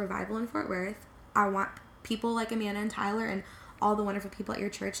Worth was revival in Fort Worth. I want people like Amanda and Tyler and all the wonderful people at your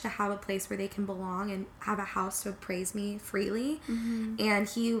church to have a place where they can belong and have a house to praise me freely. And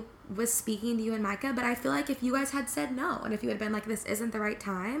He was speaking to you and Micah, but I feel like if you guys had said no, and if you had been like, this isn't the right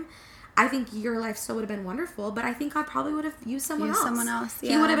time, I think your life still would have been wonderful, but I think God probably would have used someone else.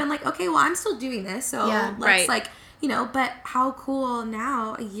 He would have been like, okay, well, I'm still doing this, so let's like, but how cool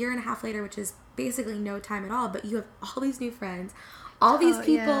now, a year and a half later, which is basically no time at all, but you have all these new friends, all these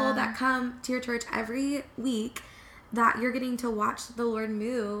people that come to your church every week that you're getting to watch the Lord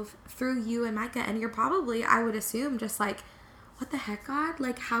move through you and Micah, and you're probably, I would assume, just like, what the heck, God?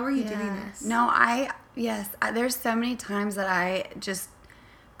 Like, how are you doing this? No, there's so many times that I just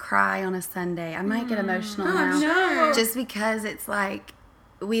cry on a Sunday. I might get emotional now. Sure. Just because it's like,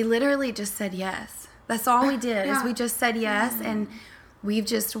 we literally just said yes. That's all we did is we just said yes, and we've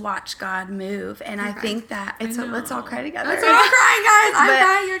just watched God move. And I think that let's all cry together. Let's all cry, guys. I'm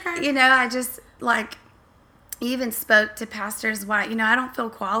crying, you're crying. I just like even spoke to pastors why, I don't feel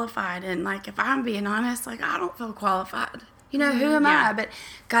qualified. And like, if I'm being honest, like I don't feel qualified. Who am I? But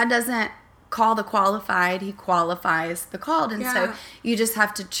God doesn't call the qualified, He qualifies the called. And so you just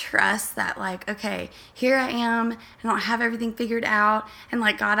have to trust that, like, okay, here I am, I don't have everything figured out, and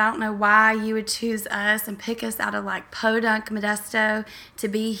like, God, I don't know why you would choose us and pick us out of like Podunk, Modesto to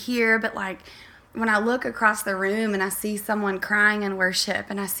be here, but like, when I look across the room and I see someone crying in worship,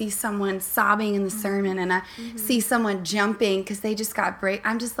 and I see someone sobbing in the sermon, and I see someone jumping because they just got brave,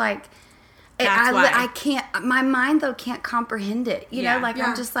 I'm just like, I can't, my mind though can't comprehend it,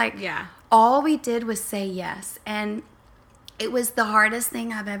 I'm just like, all we did was say yes. And it was the hardest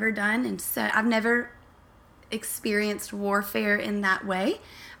thing I've ever done. And so I've never experienced warfare in that way.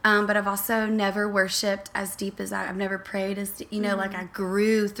 But I've also never worshiped as deep as I've never prayed as like I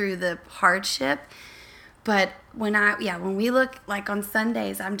grew through the hardship. But when we look like on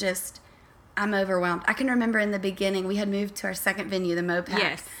Sundays, I'm overwhelmed. I can remember in the beginning we had moved to our second venue, the Mopac.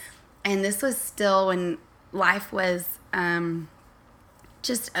 Yes. And this was still when life was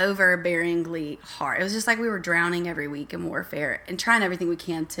just overbearingly hard. It was just like we were drowning every week in warfare and trying everything we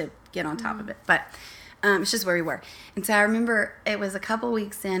can to get on top of it. But it's just where we were. And so I remember it was a couple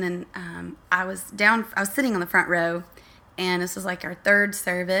weeks in, and I was sitting on the front row, and this was like our third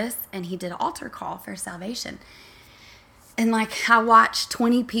service, and he did an altar call for salvation. And like I watched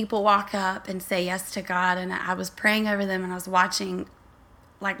 20 people walk up and say yes to God, and I was praying over them, and I was watching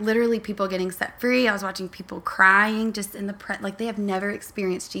like literally people getting set free. I was watching people crying just in like they have never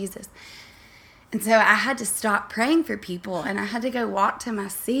experienced Jesus. And so I had to stop praying for people, and I had to go walk to my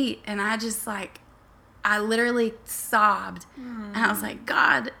seat, and I literally sobbed. And I was like,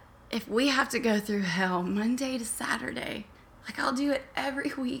 God, if we have to go through hell Monday to Saturday, like I'll do it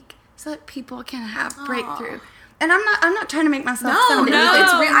every week so that people can have breakthrough. And I'm not trying to make myself sound No, anything.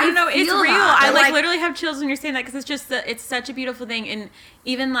 it's real. It's real. I like literally have chills when you're saying that, because it's just it's such a beautiful thing. And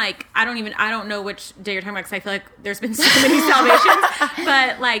even like I don't know which day you're talking about, because I feel like there's been so many salvations.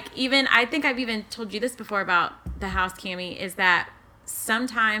 But like I think I've even told you this before about the house, Cami, is that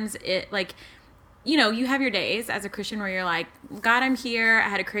sometimes it like, you know, you have your days as a Christian where you're like, God, I'm here. I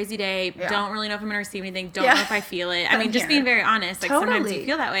had a crazy day. Don't really know if I'm going to receive anything. Don't know if I feel it. I mean, just being very honest. Like sometimes you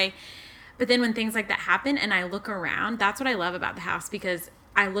feel that way. But then when things like that happen and I look around, that's what I love about the house, because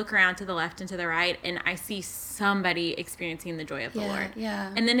I look around to the left and to the right and I see somebody experiencing the joy of the Lord.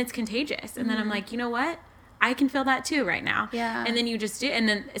 Yeah. And then it's contagious. And then I'm like, you know what? I can feel that too right now. Yeah. And then you just do. And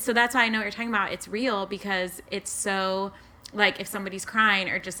then, so that's why I know what you're talking about. It's real, because it's so, like, if somebody's crying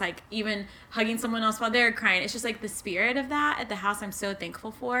or just like even hugging someone else while they're crying, it's just like the spirit of that at the house I'm so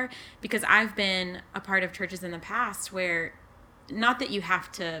thankful for, because I've been a part of churches in the past where, not that you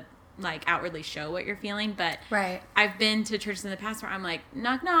have to like outwardly show what you're feeling, but I've been to churches in the past where I'm like,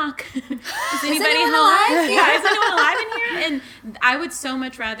 knock knock, is anybody alive? Yeah, is anyone alive in here? And I would so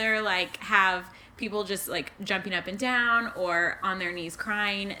much rather like have people just like jumping up and down or on their knees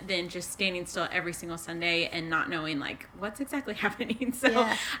crying than just standing still every single Sunday and not knowing like what's exactly happening. So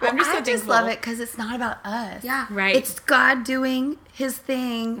I'm just so I just love it because it's not about us. Yeah. Right. It's God doing his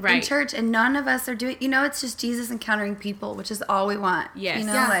thing in church, and none of us are doing, it's just Jesus encountering people, which is all we want. Yes.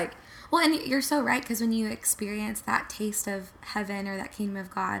 Like. Well, and you're so right, because when you experience that taste of heaven or that kingdom of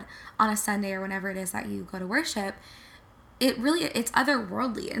God on a Sunday or whenever it is that you go to worship, it's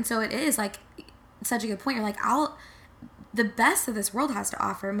otherworldly. And so it is like such a good point. You're like, the best that this world has to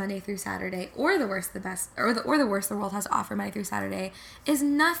offer Monday through Saturday, or the worst the worst the world has to offer Monday through Saturday, is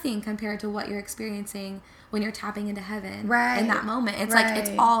nothing compared to what you're experiencing when you're tapping into heaven in that moment. It's like,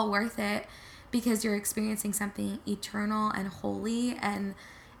 it's all worth it, because you're experiencing something eternal and holy, and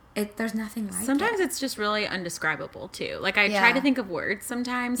there's nothing like sometimes it. It's just really undescribable too. Like I try to think of words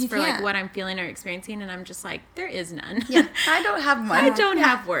sometimes for like what I'm feeling or experiencing, and I'm just like, there is none. Yeah, I don't have one. I don't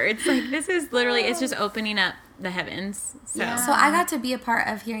have words. Like this is literally, it's just opening up the heavens. So I got to be a part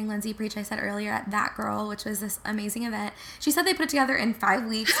of hearing Lindsay preach. I said earlier at That Girl, which was this amazing event. She said they put it together in 5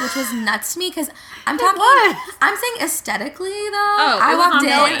 weeks, which was nuts to me, because I'm saying aesthetically though. I walked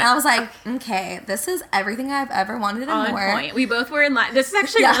in and I was like, okay, this is everything I've ever wanted and more. Point. We both were in line. This is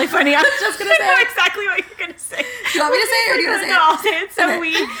actually really funny. I was just gonna say exactly what you're gonna say. Do you want me to say it, or do you want to say it? No, I'll say it. So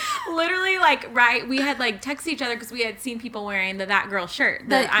we literally we had like texted each other because we had seen people wearing the That Girl shirt.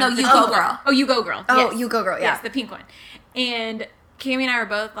 You Go Girl. Oh, You Go Girl. Oh, yes. You Go Girl. Yeah. Yes, the pink one. And Cami and I were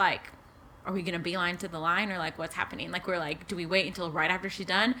both like, are we going to beeline to the line, or like what's happening? Like we're like, do we wait until right after she's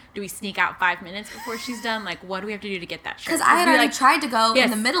done? Do we sneak out 5 minutes before she's done? Like what do we have to do to get that shirt? Because I had already tried to go in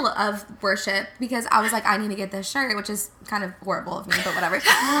the middle of worship, because I was like, I need to get this shirt, which is kind of horrible of me, but whatever.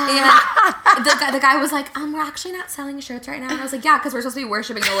 And the guy was like, we're actually not selling shirts right now. And I was like, yeah, because we're supposed to be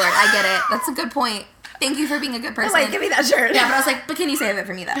worshiping the Lord. I get it. That's a good point. Thank you for being a good person. Like, give me that shirt. Yeah, but I was like, but can you save it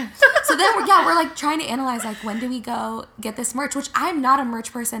for me then? So then we're like trying to analyze, like, when do we go get this merch? Which I'm not a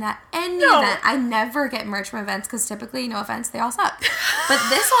merch person at any event. I never get merch from events, because typically, no offense, they all suck. But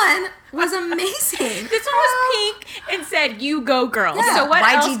this one was amazing. This one was pink and said, You Go Girl. Yeah. So what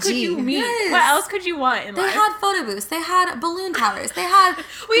YGG. else could you mean? Yes. What else could you want in life? They had photo booths. They had balloon towers. They had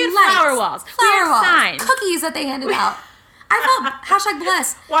We had lights, flower walls. We flower had walls, signs. cookies that they handed out. I felt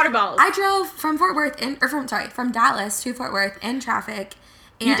 #blessed. Water bottles. I drove from from Dallas to Fort Worth in traffic.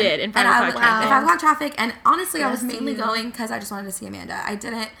 And, You did, in 5 o'clock traffic. In 5 o'clock traffic. And honestly, I was mainly going because I just wanted to see Amanda. I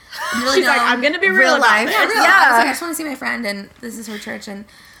didn't really She's know. like, I'm going to be real about life. this. Yeah, real. Yeah. I was like, I just want to see my friend, and this is her church. And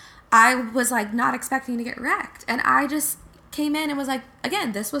I was like not expecting to get wrecked. And I just came in and was like,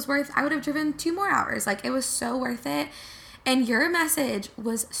 again, this was worth, I would have driven 2 more hours. Like, it was so worth it. And your message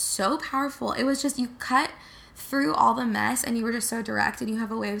was so powerful. It was just, you cut through all the mess and you were just so direct, and you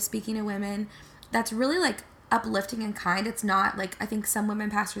have a way of speaking to women that's really like uplifting and kind. It's not like, I think some women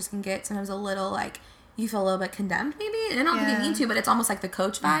pastors can get sometimes a little like, you feel a little bit condemned maybe, and I don't think you need to, but it's almost like the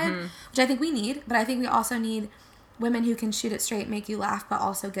coach vibe, which I think we need. But I think we also need women who can shoot it straight, make you laugh, but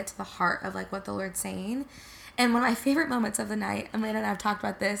also get to the heart of like what the Lord's saying. And one of my favorite moments of the night, Amanda and I have talked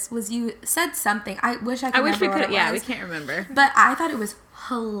about this, was you said something. I wish I could remember what it was. Yeah, we can't remember. But I thought it was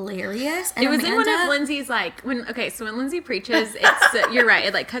hilarious. And it was Amanda, in one of Lindsay's, like, when Lindsay preaches, it's, you're right,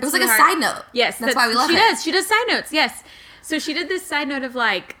 it like cuts it was to like the a heart. side note. Yes. That's why we love it. She does side notes, yes. So she did this side note of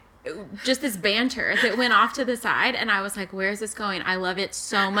like, just this banter that went off to the side, and I was like, where is this going? I love it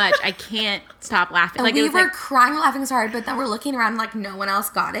so much. I can't stop laughing. Like, we it was were like, crying, laughing so hard, but then we're looking around like no one else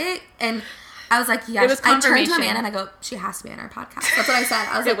got it. And I was like, It yes. was I turned to confirmation. Amanda and I go, she has to be on our podcast. That's what I said.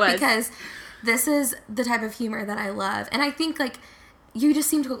 I was It like, was. because this is the type of humor that I love. And I think like you just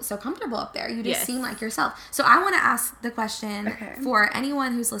seem so comfortable up there. You just Yes. seem like yourself. So I want to ask the question Okay. for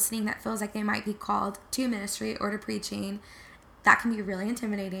anyone who's listening that feels like they might be called to ministry or to preaching. That can be really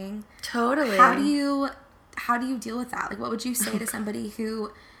intimidating. Totally. How do you deal with that? Like, what would you say to somebody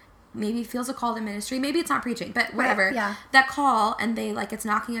who maybe feels a call to ministry? Maybe it's not preaching, but whatever. Right, yeah. That call, and they like it's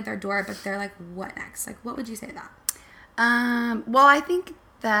knocking at their door, but they're like, what next? Like, what would you say to that? Well, I think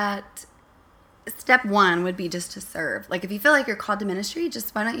that step one would be just to serve. Like, if you feel like you're called to ministry,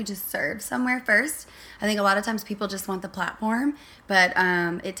 just why don't you just serve somewhere first? I think a lot of times people just want the platform, but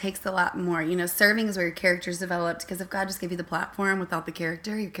it takes a lot more. You know, serving is where your character is developed, because if God just gave you the platform without the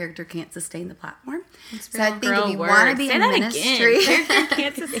character, your character can't sustain the platform. So I think girl, if you word. want to be Say in that ministry, again. Character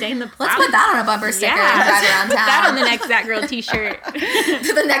can't sustain the Let's platform. put that on a bumper sticker and Yeah. drive around Put town. that on the next That Girl t-shirt.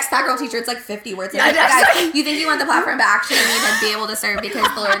 To the next That Girl teacher, it's like 50 words. Yeah, Like, that's guys, you think you want the platform, but actually you need to be able to serve because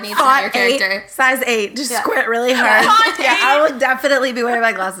the Lord needs to know your character. size 8, just Yeah. squint really hard. Yeah, I will definitely be wearing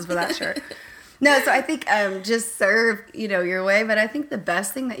my glasses for that shirt. No, so I think just serve, your way. But I think the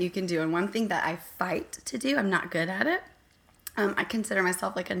best thing that you can do, and one thing that I fight to do, I'm not good at it. I consider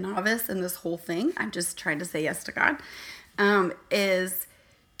myself like a novice in this whole thing. I'm just trying to say yes to God. Is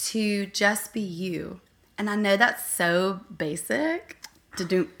to just be you. And I know that's so basic. To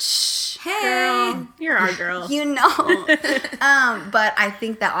do, Hey. Girl, you're our girl. But I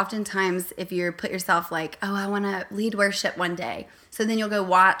think that oftentimes if you put yourself like, oh, I want to lead worship one day. So then you'll go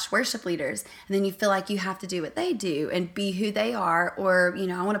watch worship leaders, and then you feel like you have to do what they do and be who they are. Or,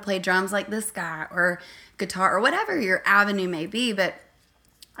 I want to play drums like this guy, or guitar, or whatever your avenue may be. But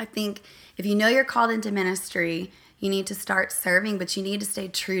I think if you know you're called into ministry, you need to start serving, but you need to stay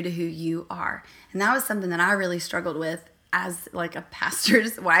true to who you are. And that was something that I really struggled with as like a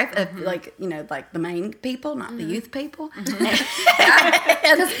pastor's wife, like the main people, not the youth people.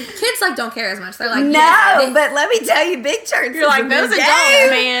 Because kids like don't care as much. They're like, No, but let me tell you, big church. You're like, those adults,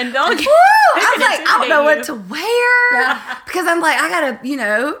 man. Don't Woo! I was like, I don't know what to wear. Yeah. Because I'm like, I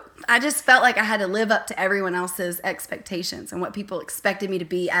gotta, I just felt like I had to live up to everyone else's expectations and what people expected me to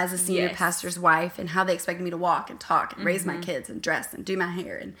be as a senior Yes. pastor's wife, and how they expected me to walk and talk and raise my kids and dress and do my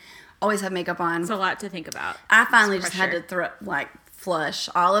hair and always have makeup on. It's a lot to think about. I finally just had pressure. to flush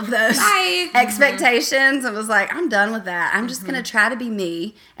all of those Bye. expectations. I was like, I'm done with that. I'm just going to try to be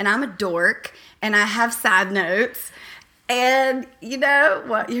me, and I'm a dork, and I have side notes. And you know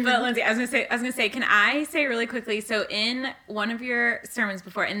what? But Lindsay, I was gonna say, can I say really quickly? So in one of your sermons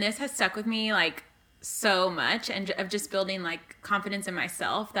before, and this has stuck with me like so much, and of just building like confidence in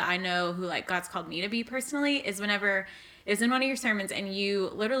myself that I know who like God's called me to be personally, is whenever it was in one of your sermons, and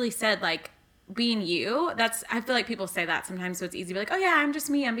you literally said like, being you. I feel like people say that sometimes, so it's easy to be like, oh yeah, I'm just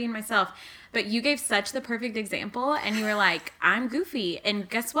me, I'm being myself. But you gave such the perfect example, and you were like, I'm goofy, and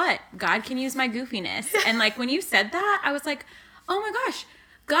guess what? God can use my goofiness. And like when you said that, I was like, oh my gosh,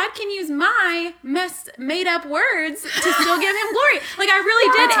 God can use my made up words to still give him glory. Like I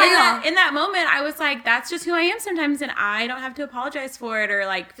really did. In that moment, I was like, that's just who I am sometimes, and I don't have to apologize for it or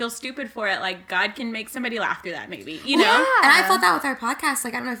like feel stupid for it. Like God can make somebody laugh through that, maybe, you know? Yeah. And I felt that with our podcast.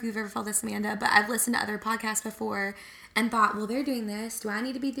 Like, I don't know if you've ever felt this, Amanda, but I've listened to other podcasts before and thought, well, they're doing this. Do I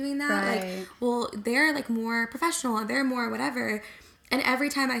need to be doing that? Right. Like, well, they're like more professional and they're more whatever. And every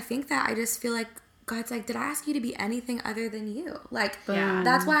time I think that, I just feel like God's like, did I ask you to be anything other than you? Like, Yeah.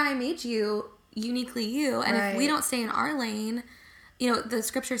 that's why I made you uniquely you. And if we Right. don't stay in our lane, the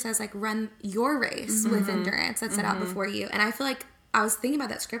scripture says, like, run your race with endurance that's set out before you. And I feel like I was thinking about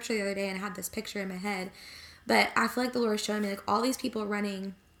that scripture the other day and I had this picture in my head. But I feel like the Lord is showing me, like, all these people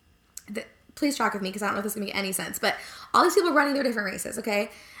running. Please track with me because I don't know if this is going to make any sense. But all these people running their different races, okay?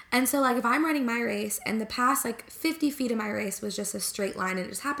 And so, like, if I'm running my race and the past, like, 50 feet of my race was just a straight line and it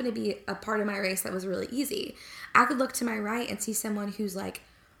just happened to be a part of my race that was really easy, I could look to my right and see someone who's, like,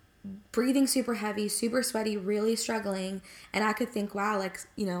 breathing super heavy, super sweaty, really struggling, and I could think, wow, like,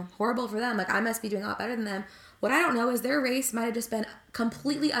 you know, horrible for them. Like, I must be doing a lot better than them. What I don't know is their race might have just been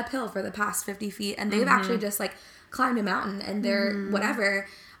completely uphill for the past 50 feet, and they've actually just, like, climbed a mountain, and they're whatever.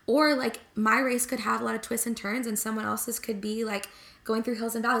 Or, like, my race could have a lot of twists and turns, and someone else's could be, like, going through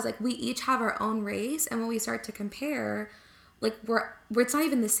hills and valleys. Like, we each have our own race, and when we start to compare, like, we're it's not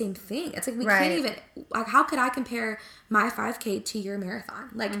even the same thing. It's like we can't even, like, how could I compare my 5K to your marathon?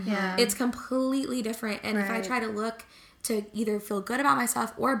 Like, it's completely different. And if I try to look to either feel good about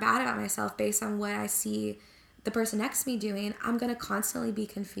myself or bad about myself based on what I see the person next to me doing, I'm going to constantly be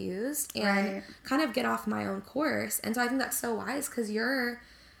confused and kind of get off my own course. And so I think that's so wise, because you're,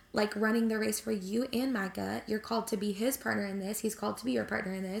 like, running the race for you and Micah. You're called to be his partner in this. He's called to be your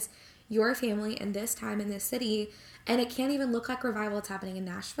partner in this. Your family in this time in this city. And it can't even look like revival that's happening in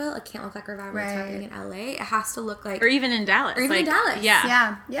Nashville. It can't look like revival that's happening in LA. It has to look like... Or even in Dallas. Or even in Dallas.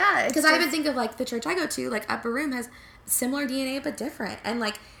 Yeah. Yeah. Because I even think of, like, the church I go to, like, Upper Room has similar DNA but different. And,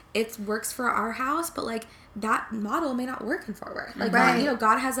 like, it works for our house, but, like, that model may not work in Fort Worth. Like, God, you know,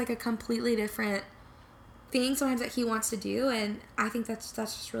 God has, like, a completely different thing sometimes that he wants to do, and I think that's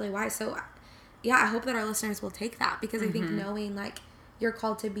just really wise. So, yeah, I hope that our listeners will take that, because I think knowing, like, you're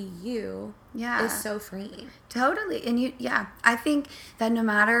called to be you is so freeing. Totally. And I think that no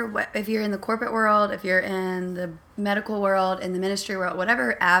matter what, if you're in the corporate world, if you're in the medical world, in the ministry world,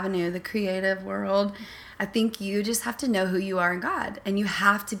 whatever avenue, the creative world, I think you just have to know who you are in God, and you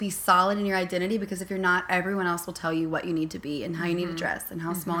have to be solid in your identity, because if you're not, everyone else will tell you what you need to be and how you need to dress and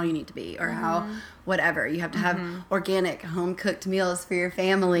how small you need to be, or how whatever. You have to have organic, home-cooked meals for your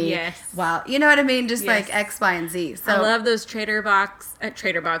family. Yes. Wow. You know what I mean? Just like X, Y, and Z. So I love those Trader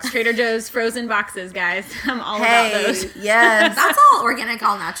Joe's frozen boxes, guys. I'm all about those. Yes. That's all organic,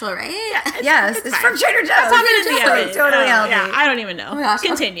 all natural, right? Yes. It's from Trader Joe's. Totally healthy. Yeah, I don't even know. Oh my gosh.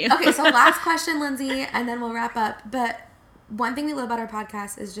 Continue. Okay, so last question, Lindsay, and then we'll wrap up. But one thing we love about our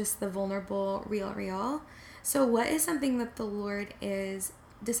podcast is just the vulnerable, real. So what is something that the Lord is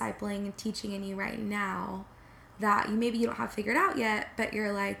discipling and teaching in you right now that maybe you don't have figured out yet, but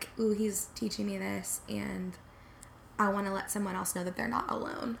you're like, ooh, he's teaching me this, and I want to let someone else know that they're not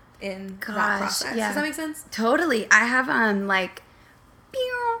alone in that process. Yeah. Does that make sense? Totally. I have like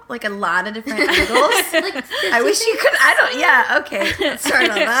a lot of different angles. I wish you could. Okay. Let's start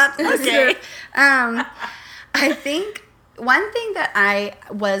on that. Okay. I think one thing that I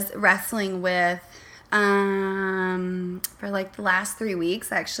was wrestling with for like the last 3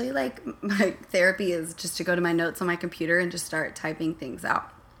 weeks, actually, like, my therapy is just to go to my notes on my computer and just start typing things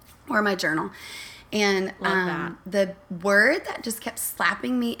out, or my journal. And the word that just kept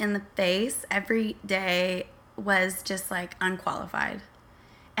slapping me in the face every day was just like unqualified.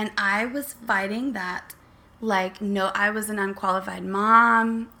 And I was fighting that, like, no, I was an unqualified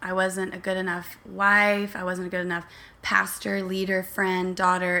mom. I wasn't a good enough wife. I wasn't a good enough pastor, leader, friend,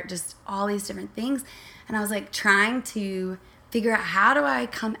 daughter, just all these different things. And I was like trying to figure out, how do I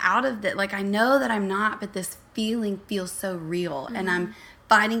come out of that? Like, I know that I'm not, but this feeling feels so real. And I'm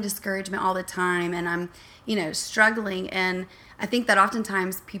fighting discouragement all the time, and I'm, struggling. And I think that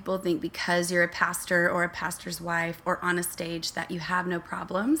oftentimes people think because you're a pastor or a pastor's wife or on a stage that you have no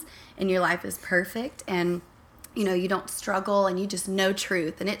problems and your life is perfect, and you don't struggle, and you just know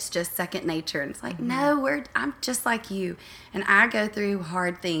truth, and it's just second nature. And it's like, no, I'm just like you, and I go through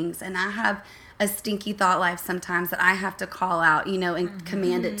hard things, and I have a stinky thought life sometimes that I have to call out, and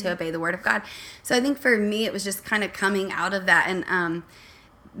command it to obey the word of God. So I think for me, it was just kind of coming out of that. And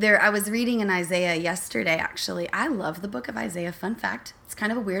I was reading in Isaiah yesterday, actually. I love the book of Isaiah. Fun fact. It's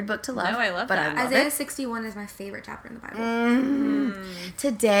kind of a weird book to love. No, I love that. Isaiah 61 is my favorite chapter in the Bible.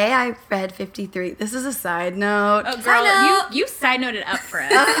 Today I read 53. This is a side note. Oh, girl, you side noted up for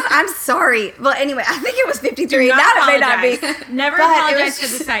us. I'm sorry. Well, anyway, I think it was 53. Now it may not be. Never apologize for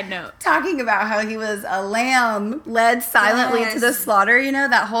the side note. Talking about how he was a lamb led silently to the slaughter,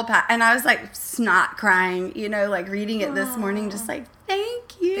 that whole and I was like snot crying, like reading it this morning, just like,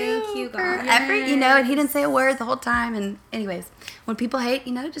 thank you God. And he didn't say a word the whole time. And anyways, when people hate,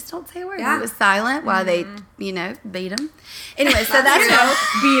 just don't say a word. He was silent while they, beat him. Anyway, so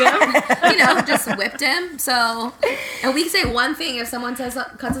that's beat him. Just whipped him. So, and we say one thing if someone cuts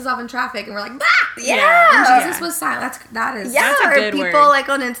us off in traffic, and we're like, bah! Yeah. And Jesus was silent. That's a good word. People like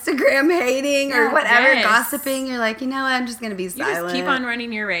on Instagram hating or whatever, Yes. gossiping. You're like, what? I'm just gonna be silent. You just keep on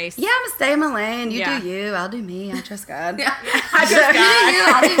running your race. Yeah, I'm gonna stay in my lane. You do you. I'll do me. I trust God. I trust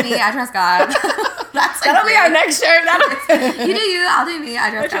God. do me, I trust God. That's That'll be our next shirt. You do you, I'll do me, I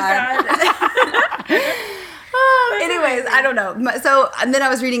trust God. Anyways, I don't know. So, and then I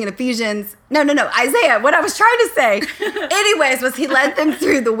was reading in Ephesians. No, Isaiah. What I was trying to say, anyways, was he led them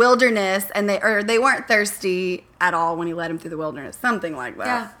through the wilderness, and they weren't thirsty at all when he led them through the wilderness, something like that.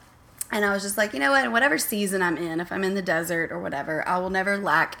 Yeah. And I was just like, you know what? In whatever season I'm in, if I'm in the desert or whatever, I will never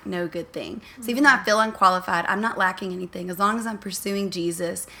lack no good thing. So even though I feel unqualified, I'm not lacking anything. As long as I'm pursuing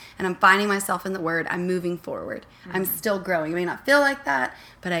Jesus and I'm finding myself in the Word, I'm moving forward. I'm still growing. I may not feel like that,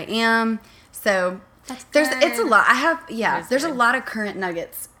 but I am. So it's a lot. There's a lot of current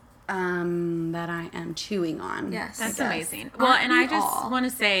nuggets that I am chewing on. Yes. That's amazing. Well, and I just want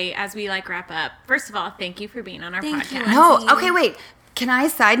to say, as we wrap up, first of all, thank you for being on our podcast. No, okay, wait. Can I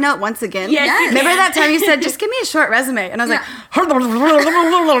side note once again? Yes. Remember that time you said, just give me a short resume? And I was like,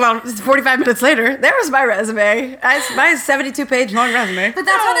 45 minutes later, there was my resume. My 72-page long resume. But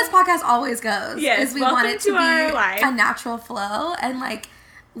that's how this podcast always goes. Yes, is we want it to be our life. a natural flow, and like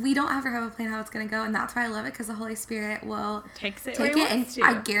we don't ever have a plan how it's going to go, and that's why I love it, because the Holy Spirit will take it, and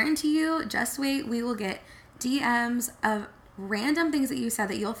I guarantee you, just wait, we will get DMs of random things that you said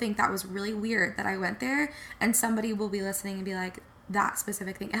that you'll think that was really weird that I went there, and somebody will be listening and be like, that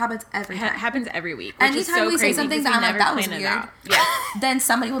specific thing. It happens every time. It happens every week. Which Anytime is so we say crazy something because that I'm like, that was plan it weird. out. Yes. Then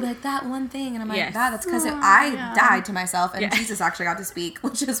somebody will be like, that one thing. And I'm like, Yes. that's because I died to myself and Jesus actually got to speak,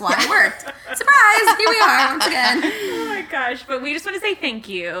 which is why it worked. Surprise! Here we are once again. Oh my gosh. But we just want to say thank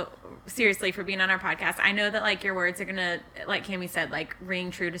you, seriously, for being on our podcast. I know that like your words are going to, like Cami said, like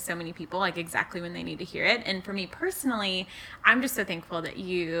ring true to so many people, like exactly when they need to hear it. And for me personally, I'm just so thankful that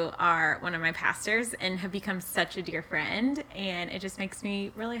you are one of my pastors and have become such a dear friend. And it just makes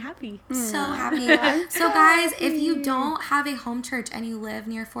me really happy. So happy. So guys, if you don't have a home church and you live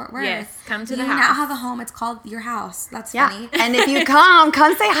near Fort Worth, Yes, come to the you house. now have a home. It's called your house. That's funny. And if you come say hi.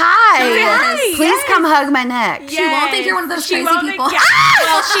 Come say hi, Please come hug my neck. She won't think you're one of those crazy won't people. Think,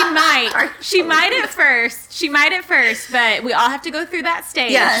 well, she might. She might at first. She might at first, but we all have to go through that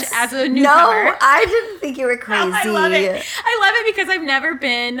stage as a newcomer. No, I didn't think you were crazy. I love it. I love it because I've never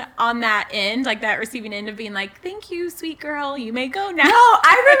been on that end, like that receiving end of being like, "Thank you, sweet girl. You may go now." No,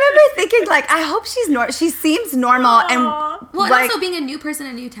 I remember thinking like, I hope she's she seems normal. Aww. And Well, and like, also being a new person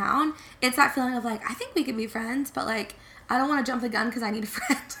in a new town, it's that feeling of like, I think we could be friends, but like, I don't want to jump the gun because I need a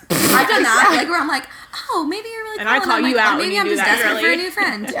friend. I've done that, like where I'm like, oh, maybe you're really And cool. I call I'm you like, out or when maybe you I'm do just that, desperate for a really. new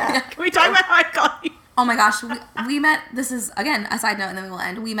friend. Can we talk about how I call you? Oh my gosh, we met, this is, again, a side note and then we will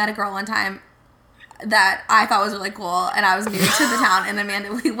end. We met a girl one time that I thought was really cool, and I was new to the town, and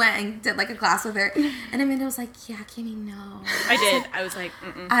Amanda, we went and did like a class with her, and Amanda was like, yeah, Kimmy, no. I did. I was like,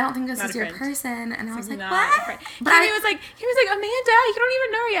 I don't think this Not is a your friend. person, and I was like, not what? a friend. But Kimmy was like, Amanda, you don't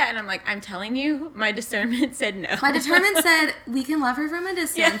even know her yet. And I'm like, I'm telling you, my discernment said no. my determined said, we can love her from a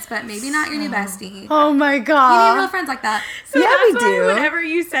distance, but maybe not your new bestie. oh my You need god. real friends like that. So Yeah, that's we why do. whenever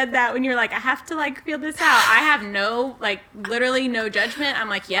you said that, when you're like, I have to like feel this out, I have no, like, literally no judgment. I'm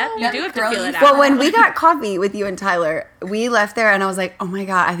like, yep, you Yep, do have girl, to feel you it out. Well, when we got coffee with you and Tyler, we left there and I was like, oh my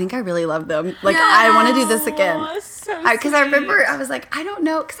god, I think I really love them. Like, I want to do this again. Oh, so Because I sweet. remember I was like, I don't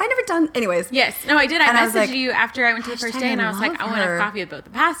know, because I never done. Anyways, Yes, no, I did. I And I was messaged like, you after I went to the first day, and I was like, love I want to her. have coffee with both the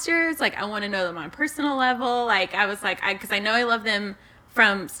pastors. Like, I want to know them on a personal level. Like, I was like, because I know I love them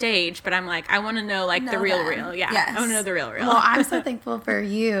from stage, but I'm like, I want to know like the Know real, them. Yeah, Yes. I want to know the real. Well, I'm so thankful for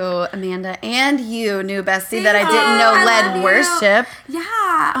you, Amanda, and you, new bestie, that I Thank didn't you. know I led love you. worship. Yeah,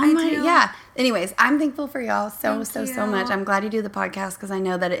 Oh I my, do. yeah. Anyways, I'm thankful for y'all so Thank so much. you. I'm glad you do the podcast because I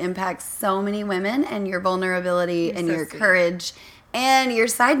know that it impacts so many women, and your vulnerability and so your sweet. courage and your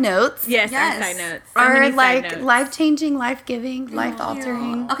side notes Yes, Yes. our side notes So are many side like notes. life-changing, life-giving,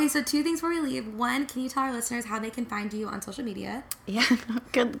 life-altering. Okay, so 2 things before we leave. One, can you tell our listeners how they can find you on social media? Yeah.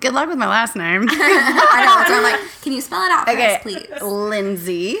 Good luck with my last name. I know, so I'm like, can you spell it out for Okay, us, please?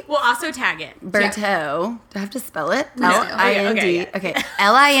 Lindsay We'll also tag it. Berteau. Do I have to spell it? Please do. L-I-N-D. Okay, yeah. Okay,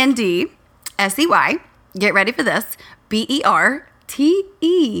 L-I-N-D-S-E-Y. Get ready for this.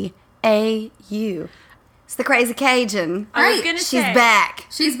 B-E-R-T-E-A-U. It's the Crazy Cajun. I was Right. gonna She's say. back.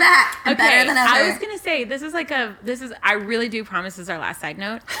 She's back and better than ever. I was gonna say I really do promise this is our last side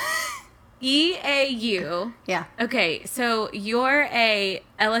note. EAU. Yeah. Okay, so you're a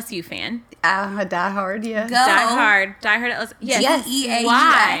LSU fan. Die hard, yeah. Go. Die hard LSU. Yes. G-E-A-U-X.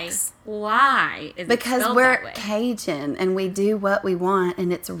 Why? Why is it Because spelled we're that way? Cajun and we do what we want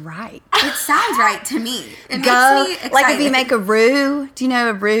and it's right. It sounds right to me. It Go, makes me excited. like if you make a roux. Do you know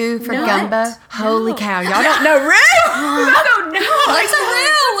a roux for No. gumbo? What? Holy No. cow. Y'all don't know roux? I don't know. What's a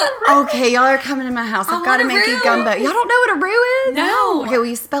roux? Okay, y'all are coming to my house. I've I got to want a make you roux. gumbo. Y'all don't know what a roux is? No. Okay, well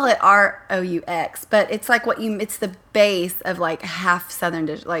you spell it R-O-U-X, but it's like it's the base of like half Southern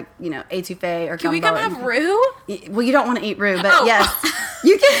dish, like, etouffee or Can we gumbo. come have roux? Well, you don't want to eat roux, but Oh. yes,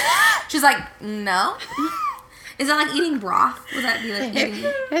 you can. She's like, no. Is that like eating broth? Would that be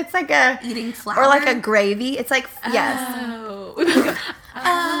like It's like a eating flour? or like a gravy. It's like yes. Oh.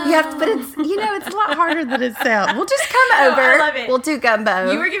 You have to, but it's it's a lot harder than it sounds. We'll just come over. I love it. We'll do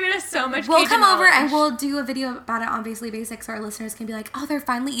gumbo. You were giving us so much. We'll Cajun come over and knowledge. we'll do a video about it on Basically Basic so our listeners can be like, oh, they're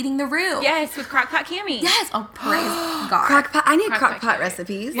finally eating the roux. Yes, with Crock-Pot Cammy. Yes. Oh, praise God. Crock-pot. I need Crock-pot crock-pot cake.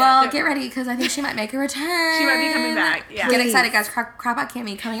 recipes. Well, Yeah. get ready because I think she might make a return. She might be coming back. Yeah. Get Please. excited, guys. Crock-Pot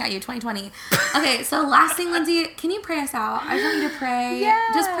Cammy coming at you 2020. Okay, so last thing, Lindsay, can you pray us out? I just want you to pray.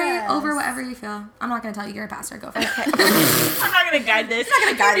 Just pray Yes. over whatever you feel. I'm not going to tell you. You're a pastor. Go for it. I'm not gonna guide this. I'm not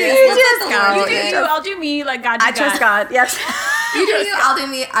going to guide You this. do Let's just let the go. Lord You do do it. you. I'll do me. Like God. I trust God. Yes. You do you. I'll do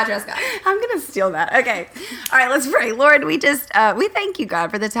me. I trust God. I'm gonna steal that. Okay. All right. Let's pray. Lord, we just we thank you, God,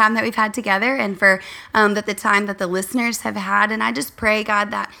 for the time that we've had together and for that the time that the listeners have had. And I just pray,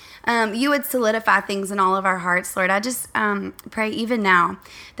 God, that you would solidify things in all of our hearts, Lord. I just pray even now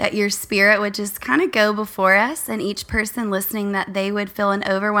that your Spirit would just kind of go before us and each person listening, that they would feel an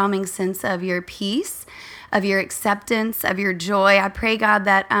overwhelming sense of your peace, of your acceptance, of your joy. I pray, God,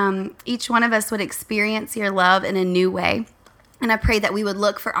 that each one of us would experience your love in a new way. And I pray that we would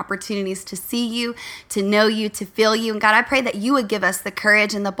look for opportunities to see you, to know you, to feel you. And God, I pray that you would give us the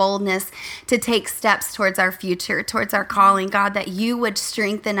courage and the boldness to take steps towards our future, towards our calling. God, that you would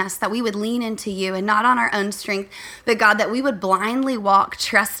strengthen us, that we would lean into you and not on our own strength, but God, that we would blindly walk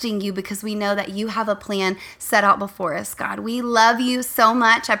trusting you because we know that you have a plan set out before us, God. We love you so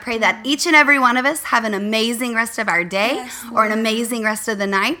much. I pray that each and every one of us have an amazing rest of our day Yes, or an amazing rest of the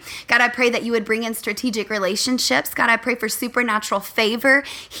night. God, I pray that you would bring in strategic relationships. God, I pray for supernatural favor,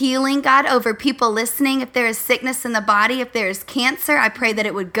 healing, God, over people listening. If there is sickness in the body, if there is cancer, I pray that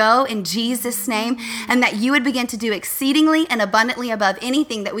it would go in Jesus' name and that you would begin to do exceedingly and abundantly above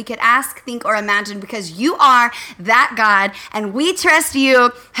anything that we could ask, think, or imagine because you are that God and we trust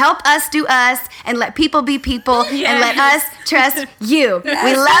you. Help us do us and let people be people and let us trust you.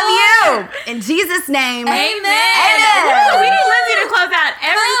 We love you. In Jesus' name. Amen. Woo, we need Lindsay to close out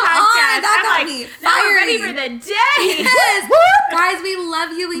every Come on, podcast. that I'm got like, me now we're ready fiery. for the day. Yes. Guys, we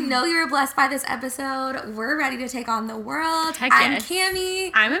love you. We know you were blessed by this episode. We're ready to take on the world. Heck I'm yes.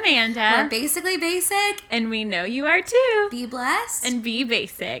 Cammie. I'm We're Amanda. Basically Basic. And we know you are too. Be blessed. And be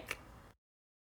basic.